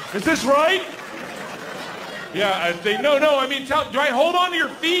motorcycle. Is this right? Yeah, I think, no, I mean, do I hold on to your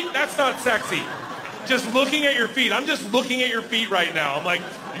feet? That's not sexy. Just looking at your feet. I'm just looking at your feet right now. I'm like,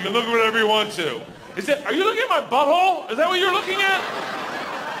 you can look at whatever you want to. Are you looking at my butthole? Is that what you're looking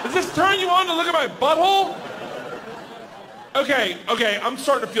at? Does this turn you on to look at my butthole? Okay, I'm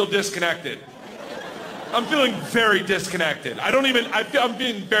starting to feel disconnected. I'm feeling very disconnected. I'm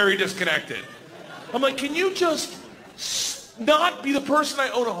being very disconnected. I'm like, can you just not be the person I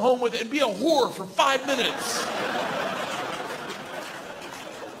own a home with and be a whore for 5 minutes?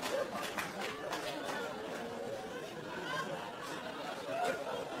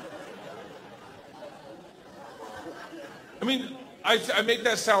 I mean, I make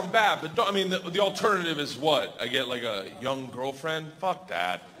that sound bad, but the alternative is what? I get like a young girlfriend? Fuck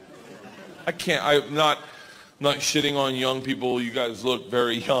that. I'm not shitting on young people. You guys look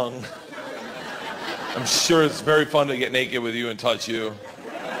very young. I'm sure it's very fun to get naked with you and touch you.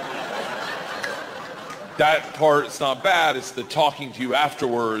 That part's not bad. It's the talking to you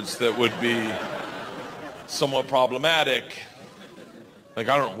afterwards that would be somewhat problematic. Like,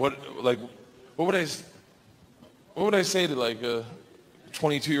 I don't know, what would I say to like a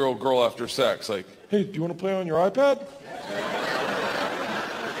 22-year-old girl after sex? Like, hey, do you want to play on your iPad?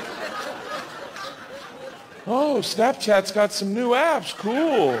 Oh, Snapchat's got some new apps.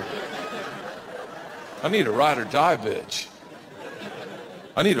 Cool. I need a ride or die bitch.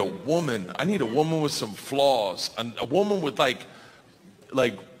 I need a woman. I need a woman with some flaws. A woman with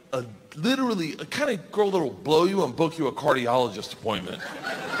literally a kind of girl that'll blow you and book you a cardiologist appointment.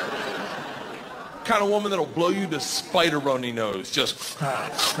 Kind of woman that'll blow you the spider runny nose. Just.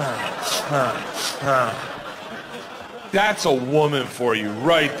 That's a woman for you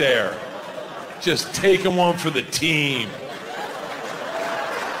right there. Just taking one for the team.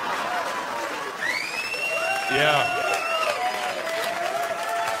 Yeah.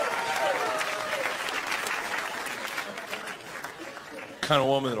 Kind of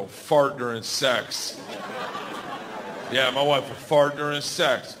woman that'll fart during sex. Yeah, my wife will fart during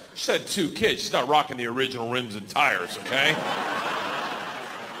sex. She's had 2 kids. She's not rocking the original rims and tires, okay?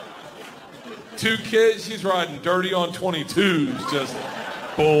 2 kids, she's riding dirty on 22s. Just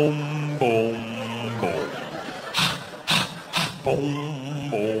boom, boom, boom. Ha, ha, ha, boom,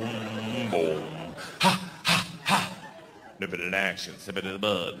 boom, boom. Ha, ha, ha. Nip it in action, sip it in the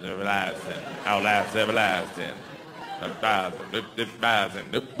bud, everlasting, outlast everlasting.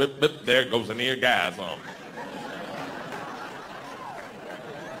 There goes an eargasm.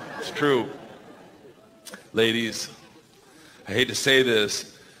 It's true. Ladies, I hate to say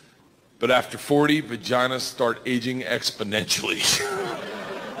this, but after 40, vaginas start aging exponentially.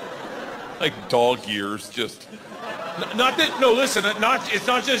 Like dog years, just. Not that, no, listen, it's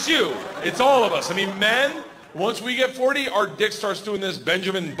not just you. It's all of us. I mean, men, once we get 40, our dick starts doing this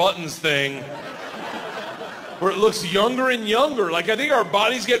Benjamin Buttons thing where it looks younger and younger. Like, I think our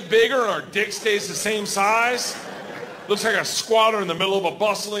bodies get bigger and our dick stays the same size. Looks like a squatter in the middle of a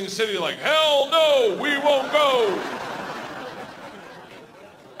bustling city, like, hell no, we won't go.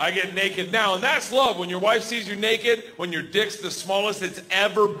 I get naked now, and that's love. When your wife sees you naked, when your dick's the smallest it's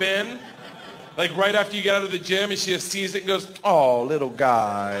ever been, like right after you get out of the gym and she just sees it and goes, oh, little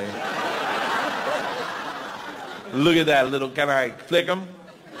guy. Look at that little, can I flick him?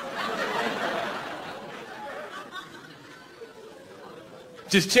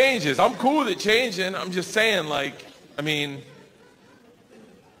 Just changes. I'm cool with it changing. I'm just saying, like, I mean,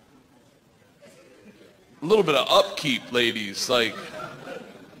 a little bit of upkeep, ladies. Like,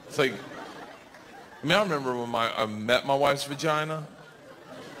 it's like, I mean, I remember when I met my wife's vagina.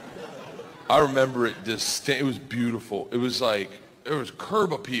 I remember it it was beautiful. It was like, there was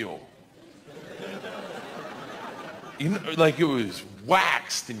curb appeal. You know, like it was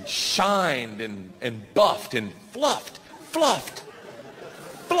waxed and shined and buffed and fluffed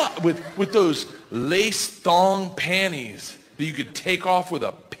with those lace thong panties that you could take off with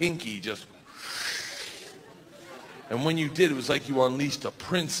a pinky, just. And when you did, it was like you unleashed a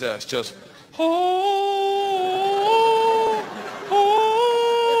princess, just. Oh, oh.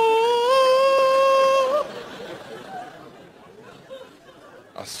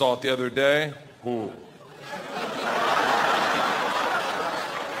 I saw it the other day. Ooh.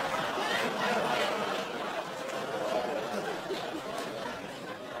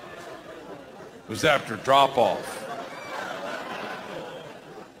 It was after drop-off.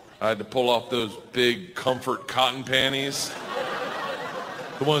 I had to pull off those big comfort cotton panties.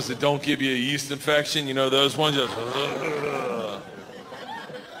 The ones that don't give you a yeast infection, you know, those ones just...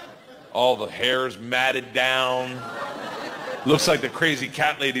 all the hair's matted down. Looks like the crazy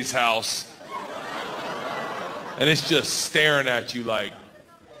cat lady's house. And it's just staring at you like,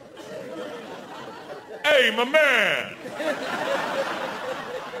 hey, my man!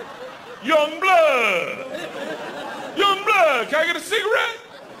 Young blood! Young blood, can I get a cigarette?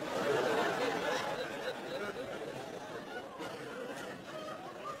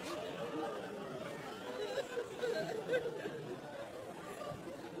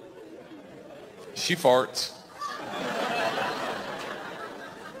 She farts.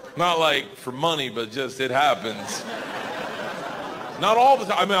 Not like for money, but just it happens. Not all the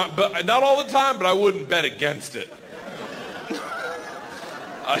time. I mean, but not all the time, but I wouldn't bet against it.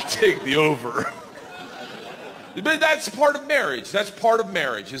 I take the over. But that's part of marriage. That's part of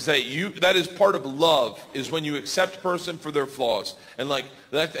marriage. Is that is part of love, is when you accept a person for their flaws. And like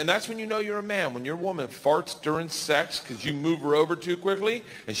that, and that's when you know you're a man. When your woman farts during sex because you move her over too quickly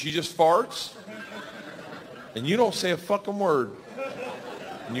and she just farts and you don't say a fucking word.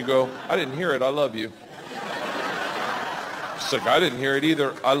 And you go, I didn't hear it, I love you. She's like, I didn't hear it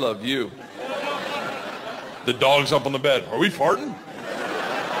either, I love you. The dog's up on the bed. Are we farting?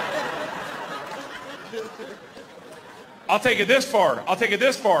 I'll take it this far. I'll take it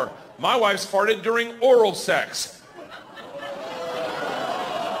this far. My wife's farted during oral sex.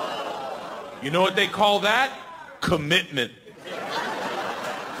 You know what they call that? Commitment.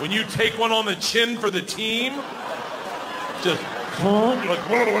 When you take one on the chin for the team, just, you're like,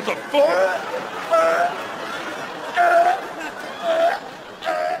 what the fuck?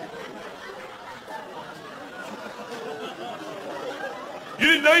 You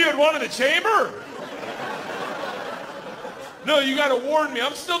didn't know you had one in the chamber? No, you gotta warn me.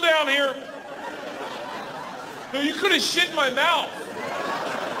 I'm still down here. No, you could have shit in my mouth.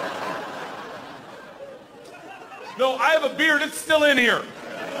 No, I have a beard. It's still in here.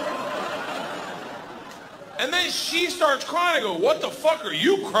 And then she starts crying. I go, what the fuck are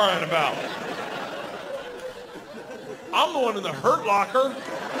you crying about? I'm the one in the hurt locker.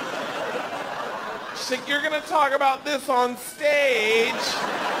 She's like, you're going to talk about this on stage.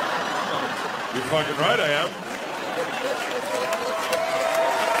 You're fucking right, I am.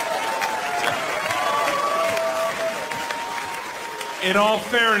 In all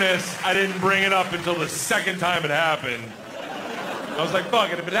fairness, I didn't bring it up until the second time it happened. I was like,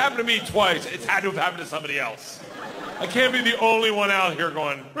 fuck it, if it happened to me twice, it's had to have happened to somebody else. I can't be the only one out here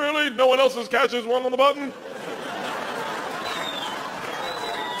going, really? No one else has catches one on the button?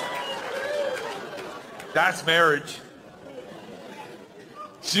 That's marriage.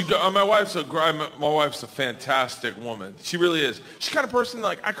 My wife's a fantastic woman. She really is. She's the kind of person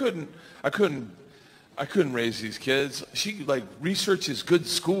like I couldn't raise these kids. She like researches good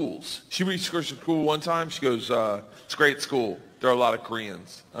schools. She researched a school one time. She goes, it's a great school. There are a lot of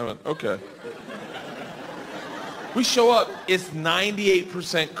Koreans. I went, okay. We show up, it's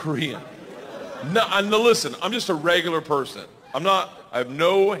 98% Korean. No, listen, I'm just a regular person. I have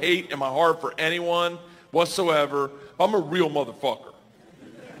no hate in my heart for anyone whatsoever. I'm a real motherfucker.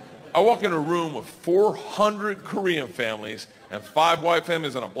 I walk in a room with 400 Korean families and 5 white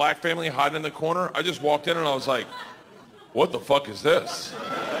families and a black family hiding in the corner. I just walked in and I was like, what the fuck is this?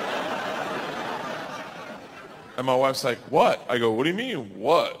 And my wife's like, what? I go, what do you mean,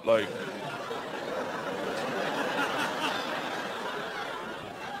 what? Like,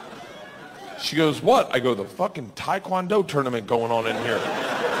 she goes, what? I go, the fucking Taekwondo tournament going on in here.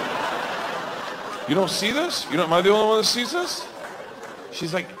 You don't see this? Am I the only one that sees this?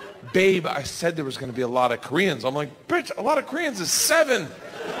 She's like, babe, I said there was going to be a lot of Koreans. I'm like, bitch, a lot of Koreans is 7.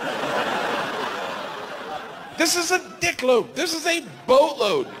 This is a dickload. This is a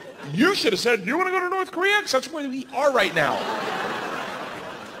boatload. You should have said, you want to go to North Korea? Because that's where we are right now.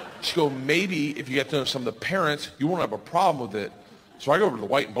 She go, maybe if you get to know some of the parents, you won't have a problem with it. So I go over to the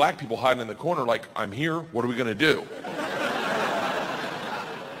white and black people hiding in the corner like, I'm here. What are we going to do?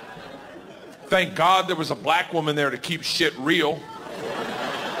 Thank God there was a black woman there to keep shit real.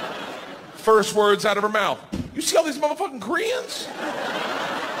 First words out of her mouth. You see all these motherfucking Koreans?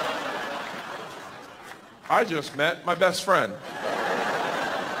 I just met my best friend.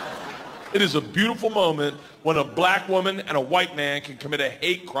 It is a beautiful moment when a black woman and a white man can commit a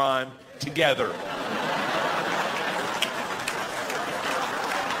hate crime together.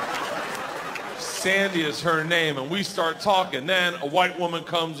 Sandy is her name, and we start talking. Then a white woman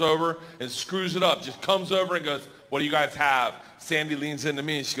comes over and screws it up, just comes over and goes, what do you guys have? Sandy leans into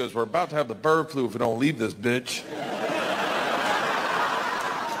me and she goes, we're about to have the bird flu if we don't leave this bitch.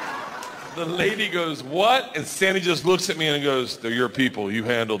 The lady goes, what? And Sandy just looks at me and goes, they're your people, you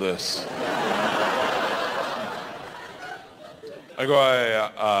handle this. I go,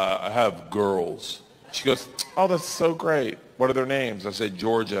 I have girls. She goes, oh, that's so great. What are their names? I said,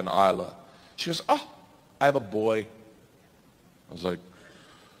 Georgia and Isla. She goes, oh, I have a boy. I was like,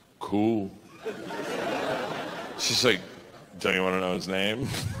 cool. She's like, don't you want to know his name?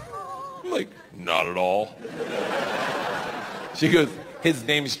 I'm like, not at all. She goes, his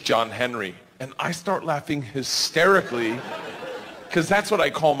name's John Henry. And I start laughing hysterically because that's what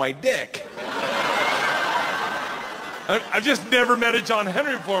I call my dick. I've just never met a John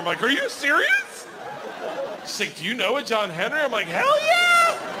Henry before. I'm like, are you serious? She's like, do you know a John Henry? I'm like, hell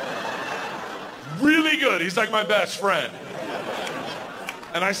yeah! Really good. He's like my best friend.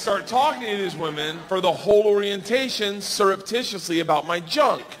 And I start talking to these women for the whole orientation surreptitiously about my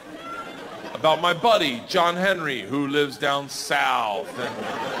junk. About my buddy, John Henry, who lives down south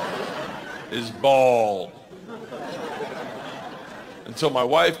and is bald. Until my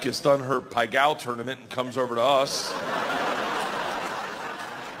wife gets done her Pai Gow tournament and comes over to us.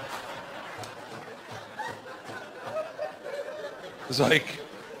 It's like,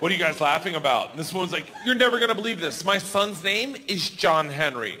 what are you guys laughing about? And this woman's like, you're never going to believe this. My son's name is John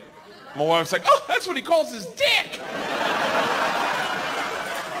Henry. My wife's like, oh, that's what he calls his dick.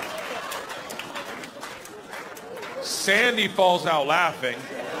 Sandy falls out laughing.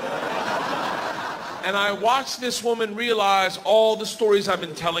 And I watch this woman realize all the stories I've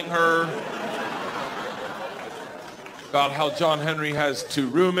been telling her about how John Henry has 2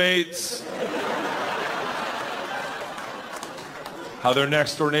 roommates, how their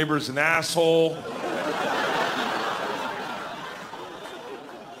next door neighbor's an asshole,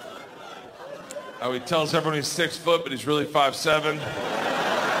 how he tells everyone he's 6 foot, but he's really 5'7".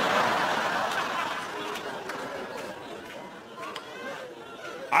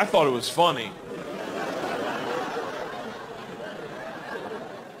 I thought it was funny.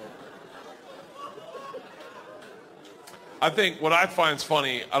 I think what I find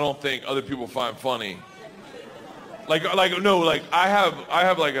funny, I don't think other people find funny. Like I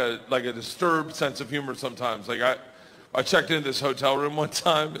have like a disturbed sense of humor sometimes. Like I checked into this hotel room one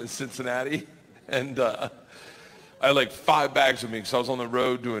time in Cincinnati, and I had like 5 bags with me because I was on the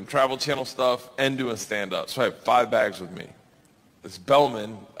road doing Travel Channel stuff and doing stand-up. So I had 5 bags with me. This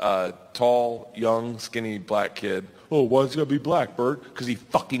bellman, tall, young, skinny black kid. Oh, why is he gonna be black, Bert? Because he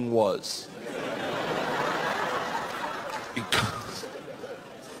fucking was.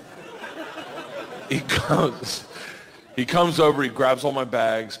 He comes over, he grabs all my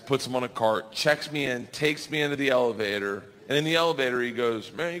bags, puts them on a cart, checks me in, takes me into the elevator, and in the elevator he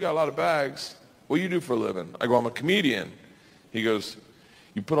goes, man, you got a lot of bags. What do you do for a living? I go, I'm a comedian. He goes,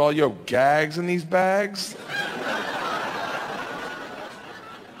 you put all your gags in these bags?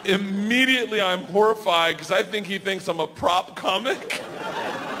 Immediately I'm horrified because I think he thinks I'm a prop comic.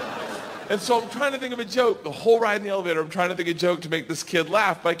 And so I'm trying to think of a joke. The whole ride in the elevator, I'm trying to think of a joke to make this kid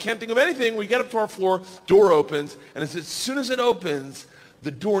laugh, but I can't think of anything. We get up to our floor, door opens, and as soon as it opens,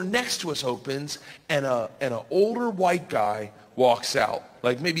 the door next to us opens, and an older white guy walks out,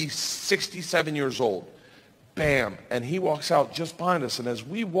 like maybe 67 years old. Bam. And he walks out just behind us, and as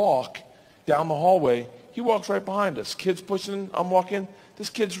we walk down the hallway, he walks right behind us. Kids pushing, I'm walking. This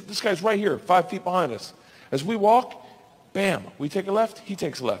guy's right here, 5 feet behind us. As we walk, bam, we take a left, he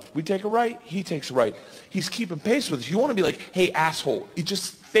takes a left. We take a right, he takes a right. He's keeping pace with us. You want to be like, hey, asshole, you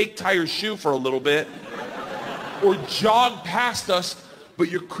just fake tie your shoe for a little bit or jog past us, but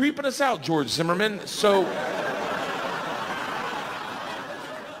you're creeping us out, George Zimmerman. So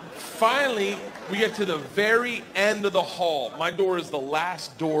finally, we get to the very end of the hall. My door is the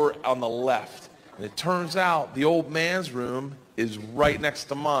last door on the left. And it turns out the old man's room is right next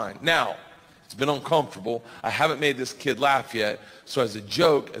to mine. Now, it's been uncomfortable. I haven't made this kid laugh yet. So as a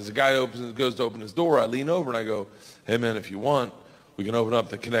joke, as the guy goes to open his door, I lean over and I go, hey man, if you want, we can open up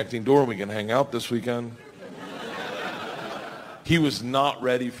the connecting door and we can hang out this weekend. He was not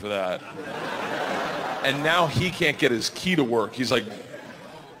ready for that. And now he can't get his key to work. He's like,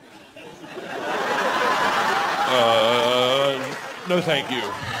 no thank you.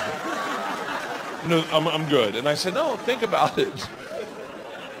 No, I'm good. And I said, no, think about it.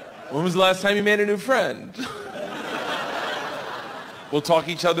 When was the last time you made a new friend? We'll talk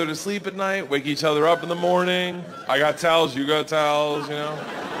each other to sleep at night, wake each other up in the morning. I got towels, you got towels, you know.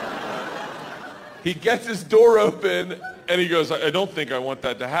 He gets his door open and he goes, I don't think I want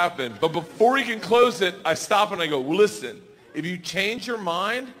that to happen. But before he can close it, I stop and I go, well, listen, if you change your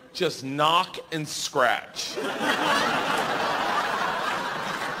mind, just knock and scratch.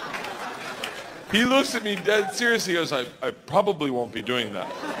 He looks at me dead seriously. He goes, I probably won't be doing that.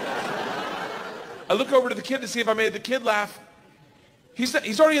 I look over to the kid to see if I made the kid laugh.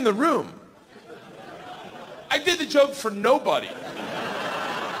 He's already in the room. I did the joke for nobody.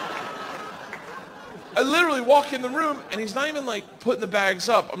 I literally walk in the room and he's not even like putting the bags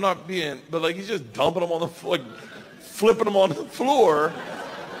up. I'm not being, but like he's just dumping them on the floor, like flipping them on the floor.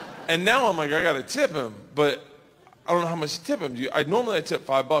 And now I'm like, I gotta tip him, but I don't know how much to tip him. Normally I tip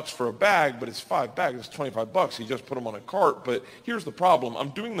 $5 for a bag, but it's 5 bags, it's $25. He just put them on a cart. But here's the problem. I'm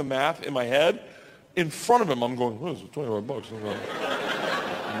doing the math in my head. In front of him, I'm going, oh, it's $25.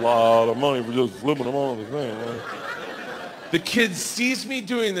 A lot of money for just flipping them on the thing. Man. The kid sees me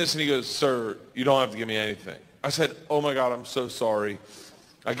doing this and he goes, sir, you don't have to give me anything. I said, oh my God, I'm so sorry.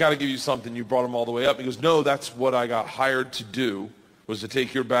 I got to give you something. You brought them all the way up. He goes, no, that's what I got hired to do, was to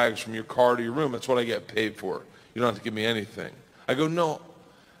take your bags from your car to your room. That's what I get paid for. You don't have to give me anything. I go, no,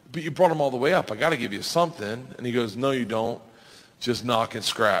 but you brought them all the way up. I got to give you something. And he goes, no, you don't. Just knock and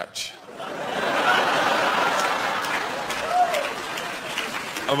scratch.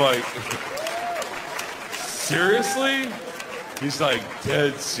 I'm like, seriously? He's like,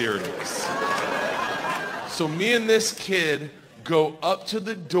 dead serious. So me and this kid go up to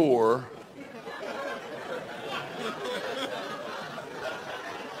the door.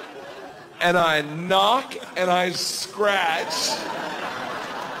 And I knock and I scratch.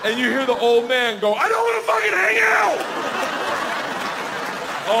 And you hear the old man go, I don't want to fucking hang out.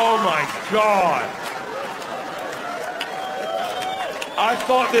 Oh my God. I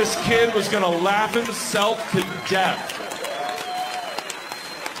thought this kid was going to laugh himself to death.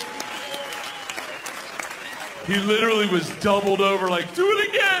 He literally was doubled over like, do it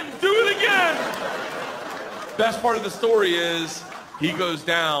again, do it again. Best part of the story is he goes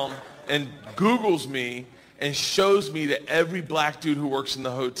down and Googles me and shows me to every black dude who works in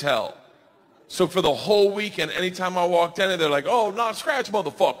the hotel. So for the whole weekend, anytime I walked in, they're like, oh, knock scratch,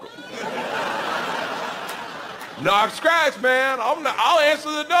 motherfucker. Knock scratch, man. I'll answer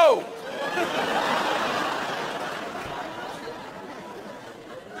the door.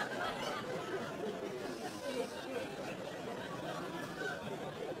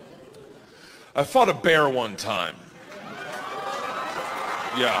 I fought a bear one time.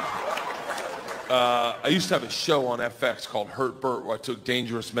 Yeah. I used to have a show on FX called Hurt Bert where I took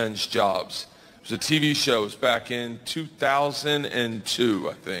dangerous men's jobs. It was a TV show. It was back in 2002,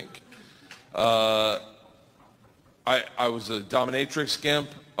 I think. I was a dominatrix gimp.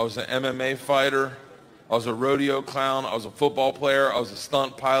 I was an MMA fighter. I was a rodeo clown. I was a football player. I was a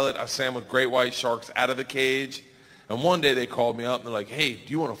stunt pilot. I swam with great white sharks out of the cage. And one day they called me up and they're like, hey, do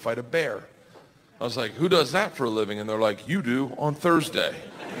you want to fight a bear? I was like, who does that for a living? And they're like, you do on Thursday.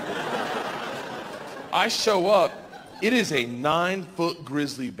 I show up. It is a 9-foot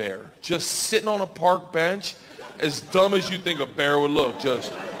grizzly bear just sitting on a park bench, as dumb as you think a bear would look,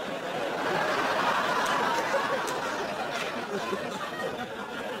 just.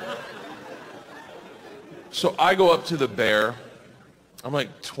 So I go up to the bear. I'm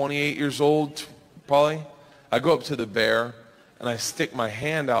like 28 years old, probably. I go up to the bear, and I stick my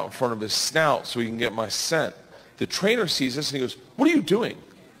hand out in front of his snout so he can get my scent. The trainer sees this, and he goes, what are you doing?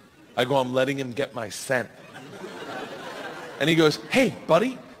 I go, I'm letting him get my scent. And he goes, hey,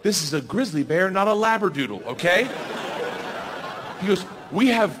 buddy, this is a grizzly bear, not a labradoodle, okay? He goes, we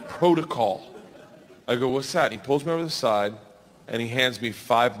have protocol. I go, what's that? And he pulls me over the side, and he hands me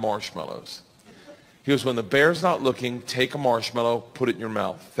 5 marshmallows. He goes, when the bear's not looking, take a marshmallow, put it in your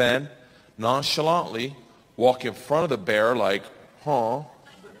mouth. Then, nonchalantly, walk in front of the bear like, huh?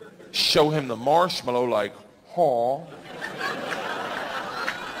 Show him the marshmallow like, huh?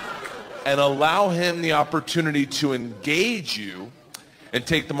 And allow him the opportunity to engage you and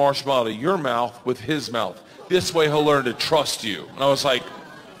take the marshmallow out of your mouth with his mouth. This way he'll learn to trust you. And I was like,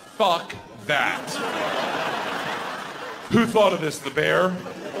 fuck that. Who thought of this, the bear?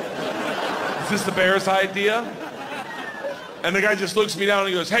 Is this the bear's idea? And the guy just looks me down and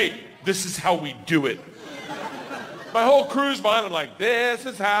he goes, hey, this is how we do it. My whole crew's behind him like, this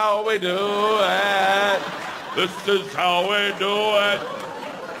is how we do it. This is how we do it.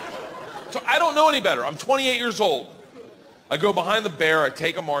 So I don't know any better. I'm 28 years old. I go behind the bear, I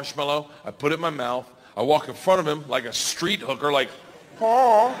take a marshmallow, I put it in my mouth, I walk in front of him like a street hooker, like,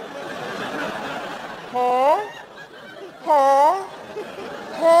 huh? Huh? Huh?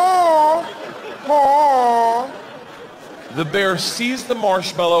 Huh? Huh? The bear sees the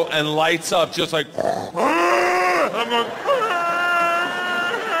marshmallow and lights up just like, I'm going,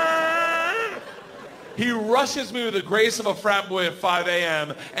 he rushes me with the grace of a frat boy at 5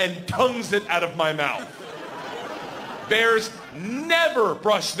 a.m. and tongues it out of my mouth. Bears never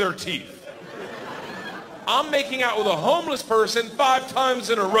brush their teeth. I'm making out with a homeless person 5 times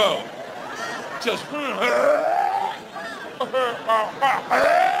in a row. Just.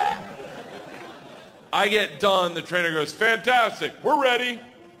 I get done, the trainer goes, fantastic, we're ready.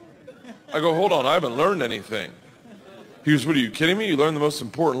 I go, hold on, I haven't learned anything. He goes, what are you kidding me? You learned the most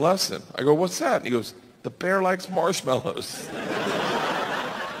important lesson. I go, what's that? And he goes, the bear likes marshmallows.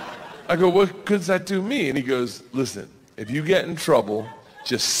 I go, what good does that do me? And he goes, listen, if you get in trouble,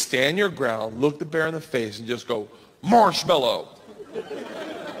 just stand your ground, look the bear in the face, and just go, marshmallow.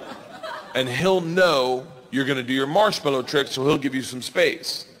 And he'll know you're going to do your marshmallow trick, so he'll give you some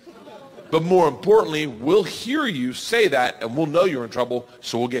space. But more importantly, we'll hear you say that, and we'll know you're in trouble,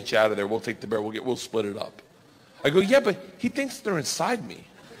 so we'll get you out of there. We'll take the bear, we'll split it up. I go, yeah, but he thinks they're inside me.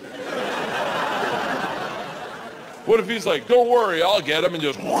 What if he's like, don't worry, I'll get him, and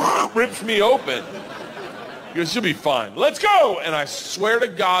just rips me open? He goes, you'll be fine. Let's go! And I swear to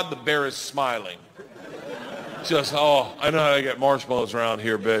God, the bear is smiling. Just, oh, I know how to get marshmallows around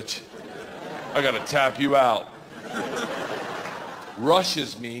here, bitch. I gotta tap you out.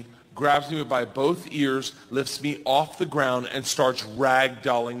 Rushes me, grabs me by both ears, lifts me off the ground, and starts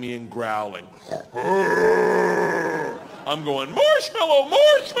ragdolling me and growling. I'm going, marshmallow,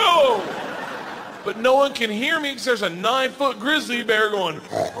 marshmallow! But no one can hear me because there's a 9-foot grizzly bear going.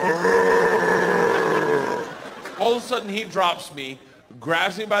 All of a sudden he drops me,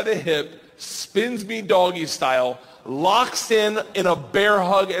 grabs me by the hip, spins me doggy style, locks in a bear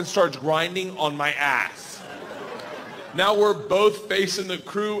hug, and starts grinding on my ass. Now we're both facing the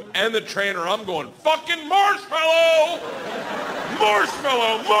crew and the trainer. I'm going, fucking marshmallow!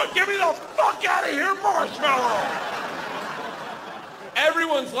 Marshmallow! Get me the fuck out of here, marshmallow!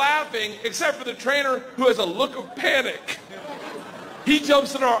 Everyone's laughing except for the trainer, who has a look of panic. He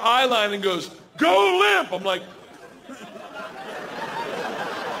jumps in our eye line and goes, go limp! I'm like,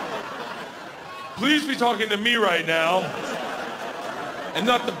 please be talking to me right now. And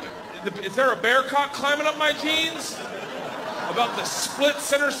not is there a bear cock climbing up my jeans? About the split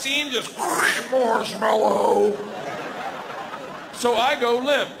center seam, just marshmallow. So I go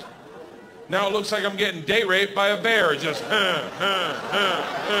limp. Now it looks like I'm getting date raped by a bear. Just,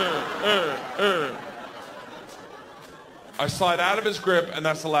 I slide out of his grip, and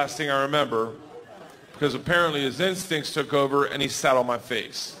that's the last thing I remember, because apparently his instincts took over, and he sat on my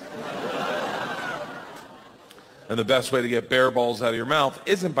face. And the best way to get bear balls out of your mouth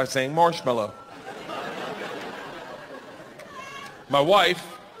isn't by saying marshmallow. My wife,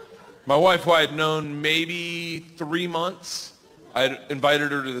 who I had known maybe 3 months, I had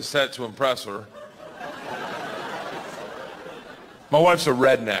invited her to the set to impress her. My wife's a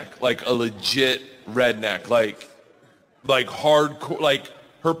redneck, like a legit redneck, like hardcore, like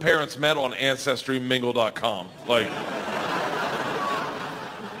her parents met on ancestrymingle.com. Like,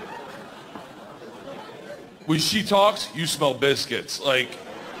 when she talks, you smell biscuits. Like,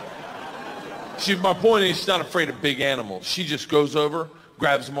 my point is, she's not afraid of big animals. She just goes over,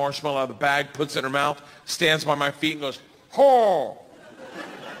 grabs a marshmallow out of the bag, puts it in her mouth, stands by my feet and goes, "Haw!"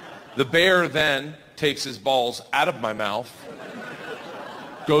 The bear then takes his balls out of my mouth,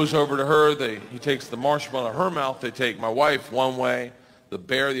 goes over to her, he takes the marshmallow out of her mouth, they take my wife one way, the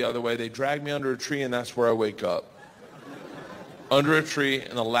bear the other way, they drag me under a tree, and that's where I wake up. Under a tree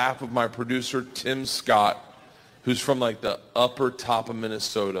in the lap of my producer, Tim Scott, who's from like the upper top of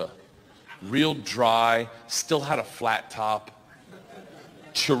Minnesota. Real dry, still had a flat top,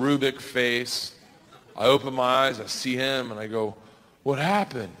 cherubic face. I open my eyes, I see him, and I go, "What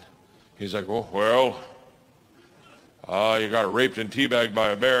happened?" He's like, "Oh, well, you got raped and teabagged by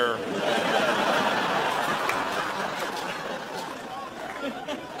a bear."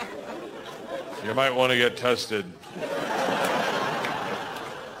 "You might want to get tested."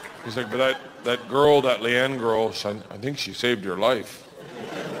 He's like, "But that girl, that Leanne girl, I think she saved your life."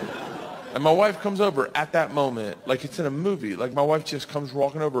 And my wife comes over at that moment, like it's in a movie. Like, my wife just comes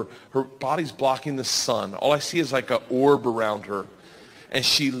walking over. Her body's blocking the sun. All I see is like an orb around her. And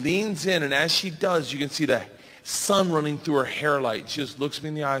she leans in, and as she does, you can see the sun running through her hair light. She just looks me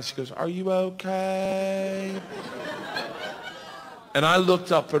in the eyes. She goes, "Are you okay?" And I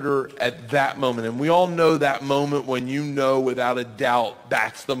looked up at her at that moment. And we all know that moment when you know without a doubt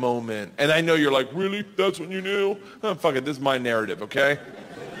that's the moment. And I know you're like, "Really? That's when you knew?" Oh, fuck it. This is my narrative, okay?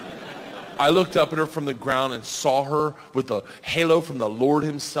 I looked up at her from the ground and saw her with a halo from the Lord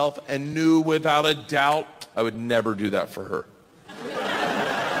himself and knew without a doubt I would never do that for her.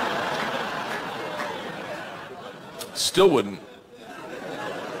 Still wouldn't.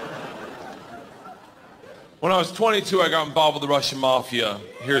 When I was 22, I got involved with the Russian mafia.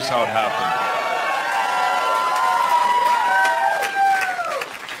 Here's how it happened.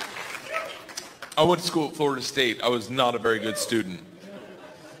 I went to school at Florida State. I was not a very good student.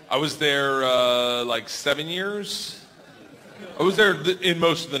 I was there like 7 years. I was there in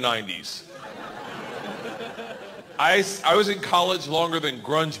most of the 90s. I was in college longer than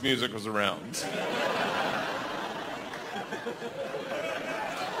grunge music was around.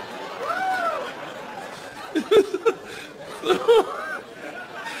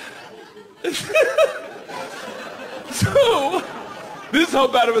 So, this is how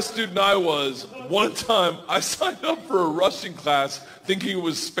bad of a student I was. One time, I signed up for a Russian class thinking it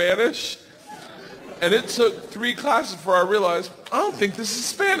was Spanish, and it took 3 classes before I realized, I don't think this is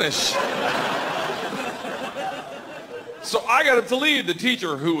Spanish. So I got up to leave. The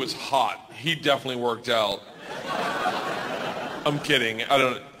teacher, who was hot, he definitely worked out. I'm kidding.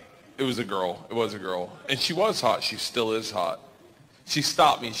 It was a girl. It was a girl. And she was hot. She still is hot. She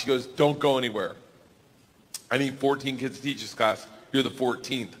stopped me. She goes, "Don't go anywhere. I need 14 kids to teach this class. You're the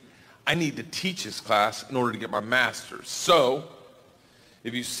 14th. I need to teach this class in order to get my master's. So,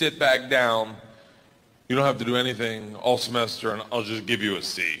 if you sit back down, you don't have to do anything all semester, and I'll just give you a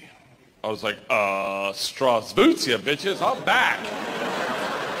C." I was like, Strasvutia, bitches, I'm back.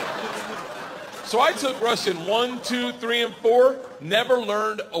 So I took Russian 1, 2, 3, and 4, never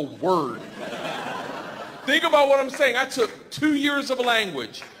learned a word. Think about what I'm saying. I took 2 years of a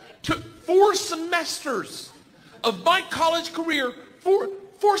language, took 4 semesters of my college career, 4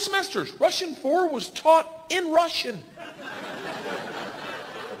 semesters. Russian 4 was taught in Russian.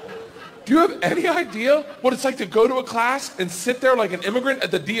 Do you have any idea what it's like to go to a class and sit there like an immigrant at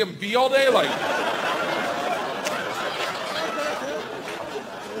the DMV all day? Like,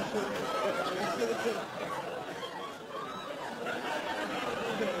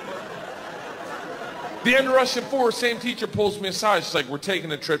 the end of Russian 4, same teacher pulls me aside. She's like, "We're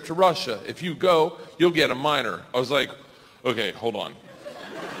taking a trip to Russia. If you go, you'll get a minor." I was like, "Okay, hold on.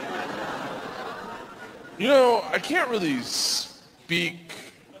 You know, I can't really speak,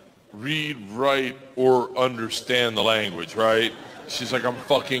 read, write, or understand the language, right?" She's like, "I'm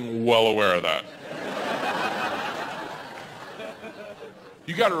fucking well aware of that."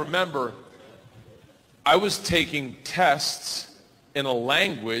 You got to remember, I was taking tests in a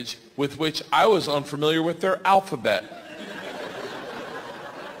language with which I was unfamiliar with their alphabet.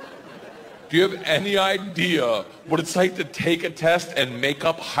 Do you have any idea what it's like to take a test and make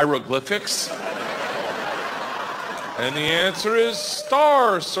up hieroglyphics? And the answer is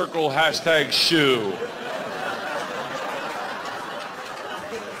star, circle, hashtag shoe.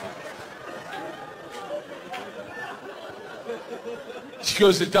 She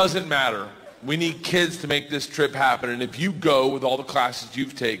goes, it doesn't matter. We need kids to make this trip happen. And if you go with all the classes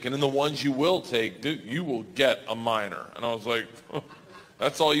you've taken and the ones you will take, dude, you will get a minor. And I was like,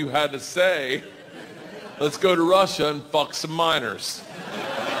 that's all you had to say. Let's go to Russia and fuck some minors.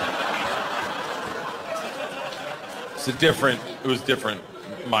 It was different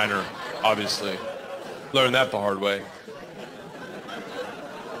minor, obviously. Learned that the hard way.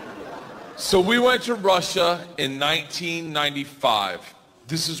 So we went to Russia in 1995.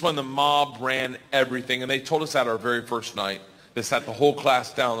 This is when the mob ran everything, and they told us that our very first night. They sat the whole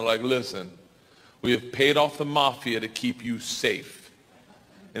class down. They're like, listen, we have paid off the mafia to keep you safe.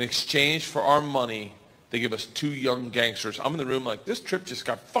 In exchange for our money, they give us 2 young gangsters. I'm in the room like, this trip just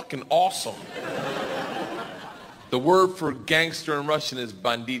got fucking awesome. The word for gangster in Russian is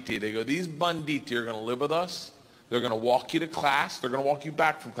banditi. They go, these banditi are going to live with us. They're going to walk you to class. They're going to walk you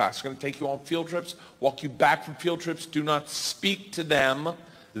back from class. They're going to take you on field trips, walk you back from field trips. Do not speak to them.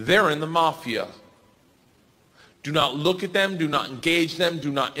 They're in the mafia. Do not look at them. Do not engage them.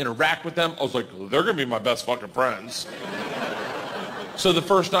 Do not interact with them. I was like, they're going to be my best fucking friends. So the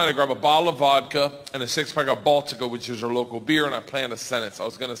first night I grab a bottle of vodka and a 6-pack of Baltica, which is our local beer, and I planned a sentence. I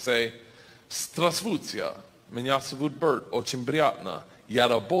was going to say, Strasvutia, меня зовут Bert, очень приятно, я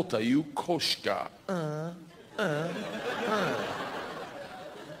работаю кошка.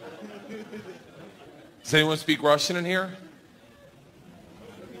 Does anyone speak Russian in here?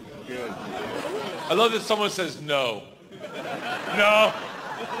 Good. I love that someone says no. No.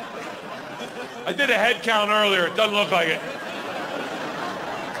 I did a head count earlier. It doesn't look like it.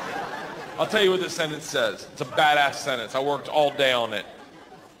 I'll tell you what this sentence says. It's a badass sentence. I worked all day on it.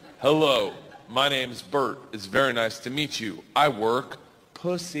 Hello, my name's Bert. It's very nice to meet you. I work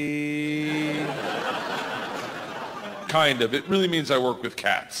pussy. Kind of. It really means I work with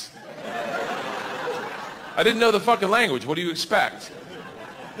cats. I didn't know the fucking language. What do you expect?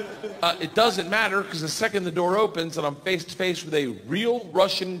 It doesn't matter, because the second the door opens and I'm face to face with a real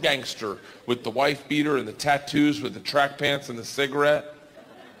Russian gangster with the wife beater and the tattoos with the track pants and the cigarette,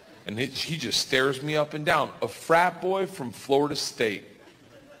 and he just stares me up and down. A frat boy from Florida State.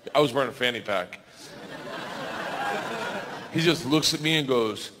 I was wearing a fanny pack. He just looks at me and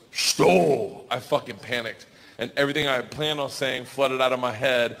goes, "Что?" I fucking panicked. And everything I had planned on saying flooded out of my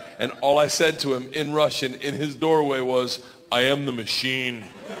head. And all I said to him in Russian in his doorway was, "I am the machine."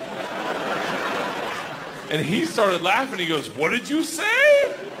 And he started laughing. He goes, "What did you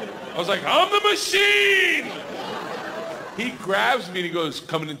say?" I was like, "I'm the machine." He grabs me and he goes,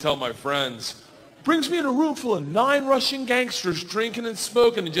 "Come in and tell my friends." Brings me in a room full of 9 Russian gangsters drinking and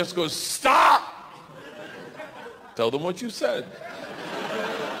smoking and just goes, "Stop! Tell them what you said."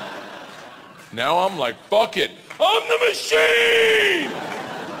 Now I'm like, fuck it. I'm the machine!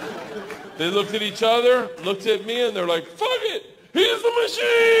 They looked at each other, looked at me, and they're like, fuck it. He's the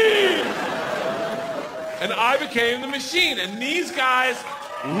machine! And I became the machine. And these guys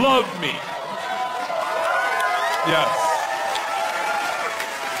loved me. Yes.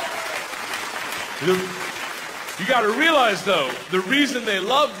 You got to realize, though, the reason they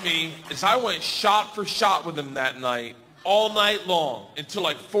loved me is I went shot for shot with them that night, all night long, until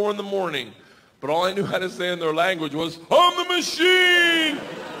like 4 in the morning. But all I knew how to say in their language was, "I'm the machine!"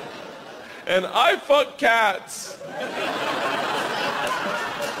 And I fuck cats.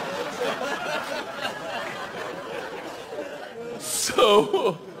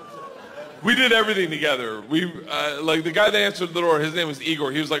 So we did everything together. Like the guy that answered the door, his name was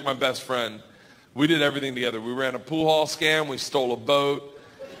Igor. He was like my best friend. We did everything together. We ran a pool hall scam. We stole a boat.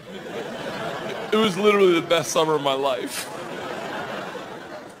 It was literally the best summer of my life.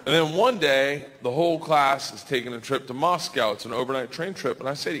 And then one day, the whole class is taking a trip to Moscow. It's an overnight train trip. And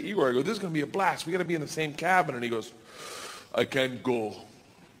I say to Igor, I go, "This is going to be a blast. We got to be in the same cabin." And he goes, "I can't go."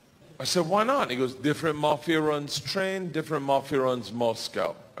 I said, "Why not?" And he goes, "Different mafia runs train, different mafia runs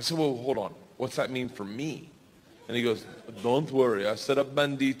Moscow." I said, "Well, hold on. What's that mean for me?" And he goes, "Don't worry. I set up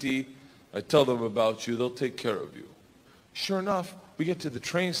banditi. I tell them about you. They'll take care of you." Sure enough, we get to the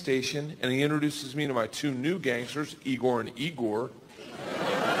train station, and he introduces me to my 2 new gangsters, Igor and Igor.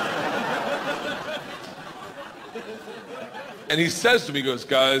 And he says to me, he goes,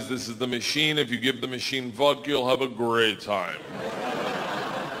 "Guys, this is the machine. If you give the machine vodka, you'll have a great time."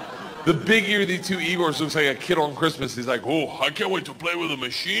 The big ear of these two Igors looks like a kid on Christmas. He's like, oh, I can't wait to play with a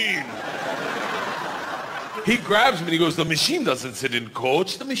machine. He grabs me and he goes, the machine doesn't sit in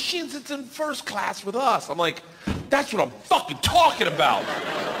coach. The machine sits in first class with us. I'm like, that's what I'm fucking talking about.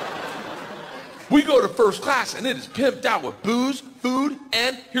 We go to first class and it is pimped out with booze, food,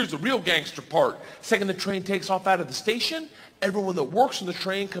 and here's the real gangster part. Second the train takes off out of the station, everyone that works on the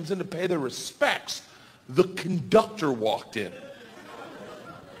train comes in to pay their respects. The conductor walked in.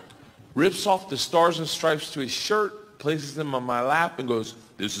 Rips off the stars and stripes to his shirt, places them on my lap and goes,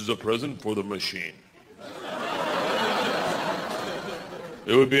 this is a present for the machine.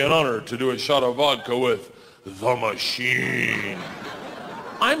 It would be an honor to do a shot of vodka with the machine.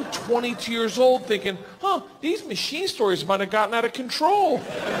 I'm 22 years old thinking, these machine stories might have gotten out of control.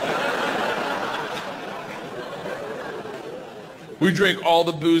 We drink all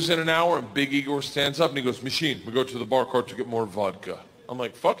the booze in an hour and Big Igor stands up and he goes, machine, we go to the bar cart to get more vodka. I'm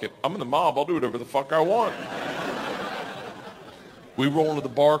like, fuck it, I'm in the mob, I'll do whatever the fuck I want. We roll into the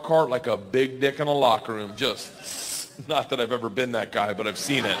bar cart like a big dick in a locker room, just, not that I've ever been that guy, but I've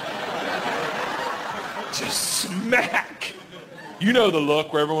seen it. Just smack. You know the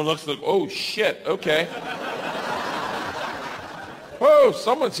look where everyone looks like, oh shit, okay. Whoa,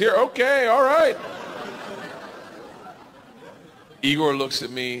 someone's here, okay, all right. Igor looks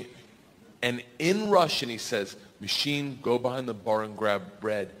at me and in Russian he says, machine, go behind the bar and grab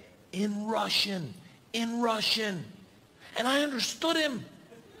bread. In Russian. In Russian. And I understood him.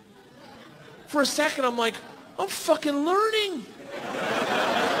 For a second, I'm like, I'm fucking learning.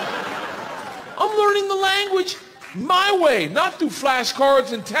 I'm learning the language my way, not through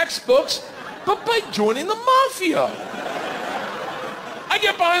flashcards and textbooks, but by joining the mafia. I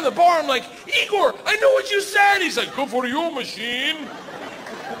get behind the bar, I'm like, Igor, I know what you said. He's like, go for your machine.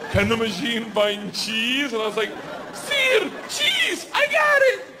 Can the machine find cheese? And I was like, Sir, cheese, I got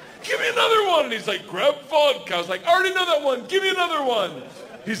it. Give me another one. And he's like, grab vodka. I was like, I already know that one. Give me another one.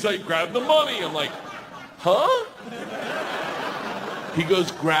 He's like, grab the money. I'm like, huh? He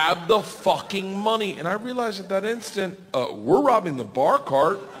goes, grab the fucking money. And I realized at that instant, we're robbing the bar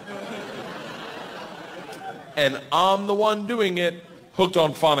cart. And I'm the one doing it, hooked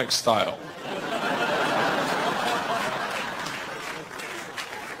on phonics style.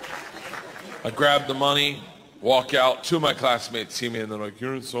 I grab the money, walk out. Two of my classmates see me and they're like,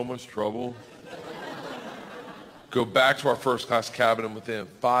 you're in so much trouble. Go back to our first class cabin and within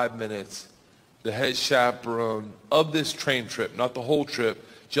 5 minutes, the head chaperone of this train trip, not the whole trip,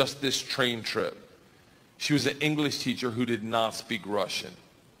 just this train trip. She was an English teacher who did not speak Russian,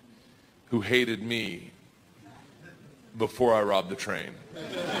 who hated me before I robbed the train.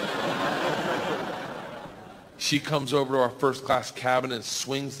 She comes over to our first class cabin and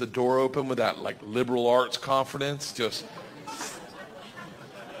swings the door open with that like liberal arts confidence, just.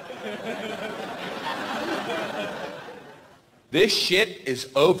 This shit is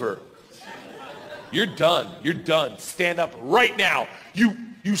over. You're done. You're done. Stand up right now. You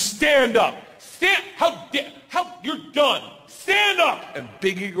stand up. Stand. How you're done. Stand up. And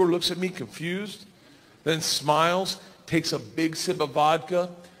Big Igor looks at me confused, then smiles, takes a big sip of vodka,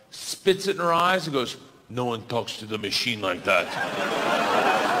 spits it in her eyes and goes, no one talks to the machine like that.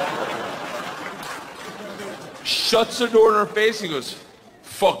 Shuts the door in her face and goes,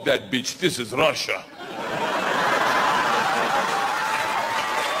 fuck that bitch, this is Russia.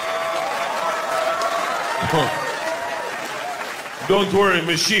 Don't worry,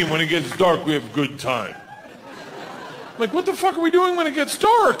 machine, when it gets dark, we have a good time. I'm like, what the fuck are we doing when it gets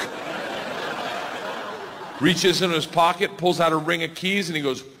dark? Reaches into his pocket, pulls out a ring of keys, and he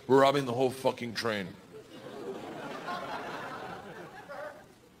goes, we're robbing the whole fucking train.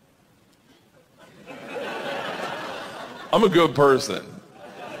 I'm a good person.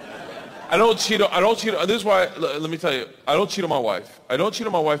 I don't cheat, this is why, let me tell you, I don't cheat on my wife. I don't cheat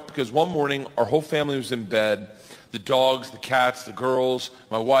on my wife because one morning, our whole family was in bed, the dogs, the cats, the girls,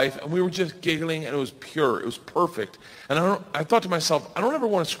 my wife, and we were just giggling, and it was pure, it was perfect. And I thought to myself, I don't ever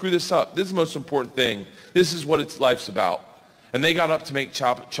want to screw this up. This is the most important thing. This is what life's about. And they got up to make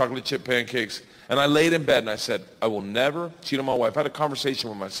chocolate chip pancakes, and I laid in bed and I said, I will never cheat on my wife. I had a conversation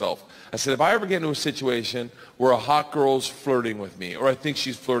with myself. I said, if I ever get into a situation where a hot girl's flirting with me, or I think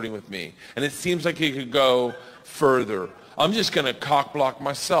she's flirting with me, and it seems like it could go further, I'm just going to cock block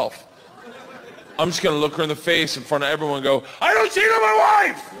myself. I'm just going to look her in the face in front of everyone and go, I don't cheat on my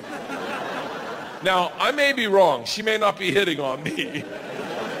wife! Now, I may be wrong. She may not be hitting on me.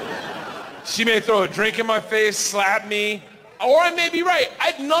 She may throw a drink in my face, slap me, or I may be right.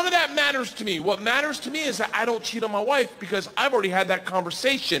 None of that matters to me. What matters to me is that I don't cheat on my wife because I've already had that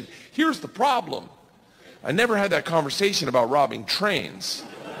conversation. Here's the problem. I never had that conversation about robbing trains.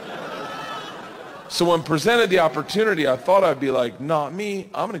 So when presented the opportunity, I thought I'd be like, not me,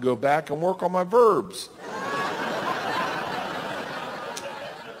 I'm going to go back and work on my verbs.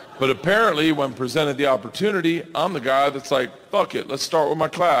 But apparently, when presented the opportunity, I'm the guy that's like, fuck it, let's start with my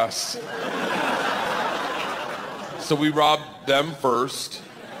class. So we robbed them first,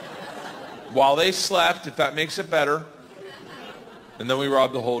 while they slept, if that makes it better, and then we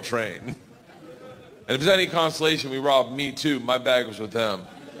robbed the whole train. And if there's any consolation, we robbed me too. My bag was with them.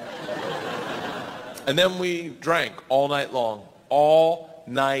 And then we drank all night long. All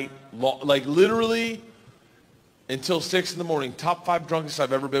night long. Like literally until 6 in the morning. Top 5 drunkest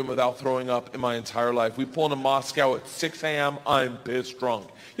I've ever been without throwing up in my entire life. We pull into Moscow at 6 a.m. I'm pissed drunk.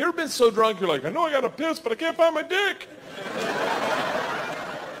 You ever been so drunk you're like, I know I gotta piss, but I can't find my dick.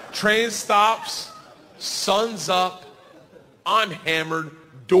 Train stops. Sun's up. I'm hammered.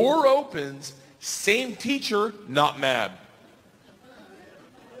 Door opens. Same teacher, not mad.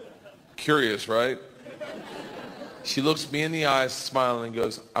 Curious, right? She looks me in the eyes, smiling, and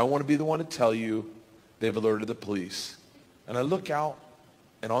goes, I want to be the one to tell you they've alerted the police. And I look out,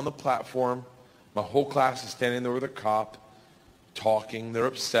 and on the platform, my whole class is standing there with a cop, talking. They're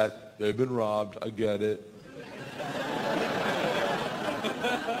upset. They've been robbed. I get it.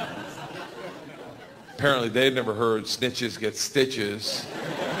 Apparently, they'd never heard snitches get stitches.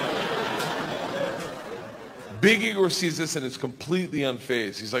 Big Igor sees this and is completely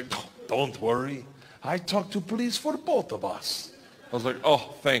unfazed. He's like, don't worry. I talked to police for both of us. I was like,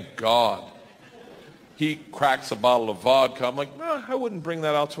 oh, thank God. He cracks a bottle of vodka. I'm like, I wouldn't bring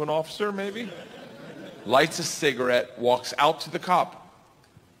that out to an officer, maybe. Lights a cigarette, walks out to the cop,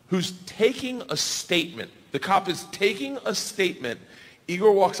 who's taking a statement. The cop is taking a statement.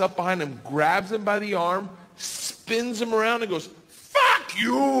 Igor walks up behind him, grabs him by the arm, spins him around, and goes, fuck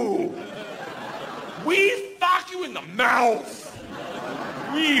you! We fuck you in the mouth!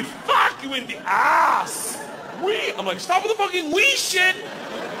 We fuck you in the ass! I'm like, stop with the fucking we shit!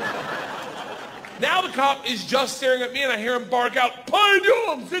 Now the cop is just staring at me and I hear him bark out,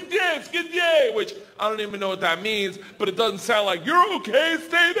 Pardon, skidye, which I don't even know what that means, but it doesn't sound like, you're okay,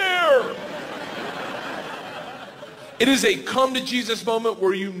 stay there! It is a come to Jesus moment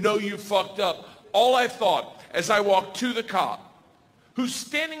where you know you fucked up. All I thought as I walked to the cop, who's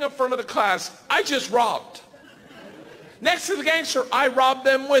standing up front of the class, I just robbed. Next to the gangster I robbed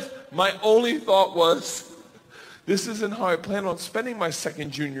them with, my only thought was, this isn't how I plan on spending my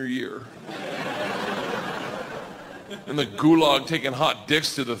second junior year. In the gulag taking hot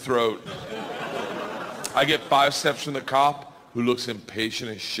dicks to the throat. I get 5 steps from the cop, who looks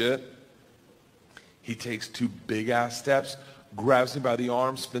impatient as shit. He takes 2 big-ass steps, grabs me by the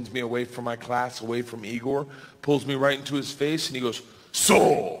arm, spins me away from my class, away from Igor, pulls me right into his face, and he goes,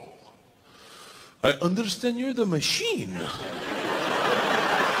 so, I understand you're the machine.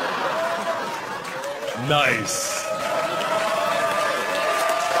 Nice.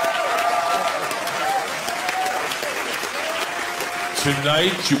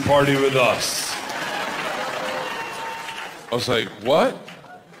 Tonight you party with us. I was like, what?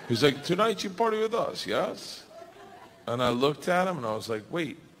 He's like, tonight you party with us, yes? And I looked at him and I was like,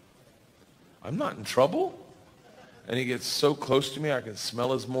 wait, I'm not in trouble? And he gets so close to me I can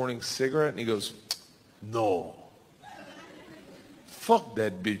smell his morning cigarette and he goes, no. Fuck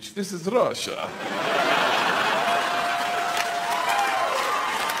that bitch, this is Russia.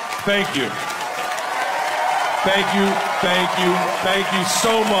 Thank you. Thank you, thank you, thank you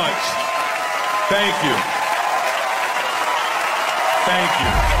so much. Thank you. Thank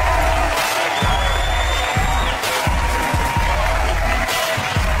you.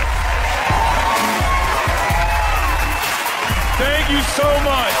 Thank you so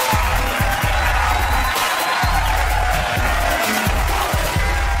much.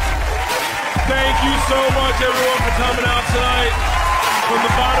 Thank you so much, everyone, for coming out tonight. From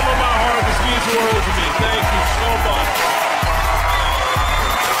the bottom of my heart, this means the world to me. Thank you so much.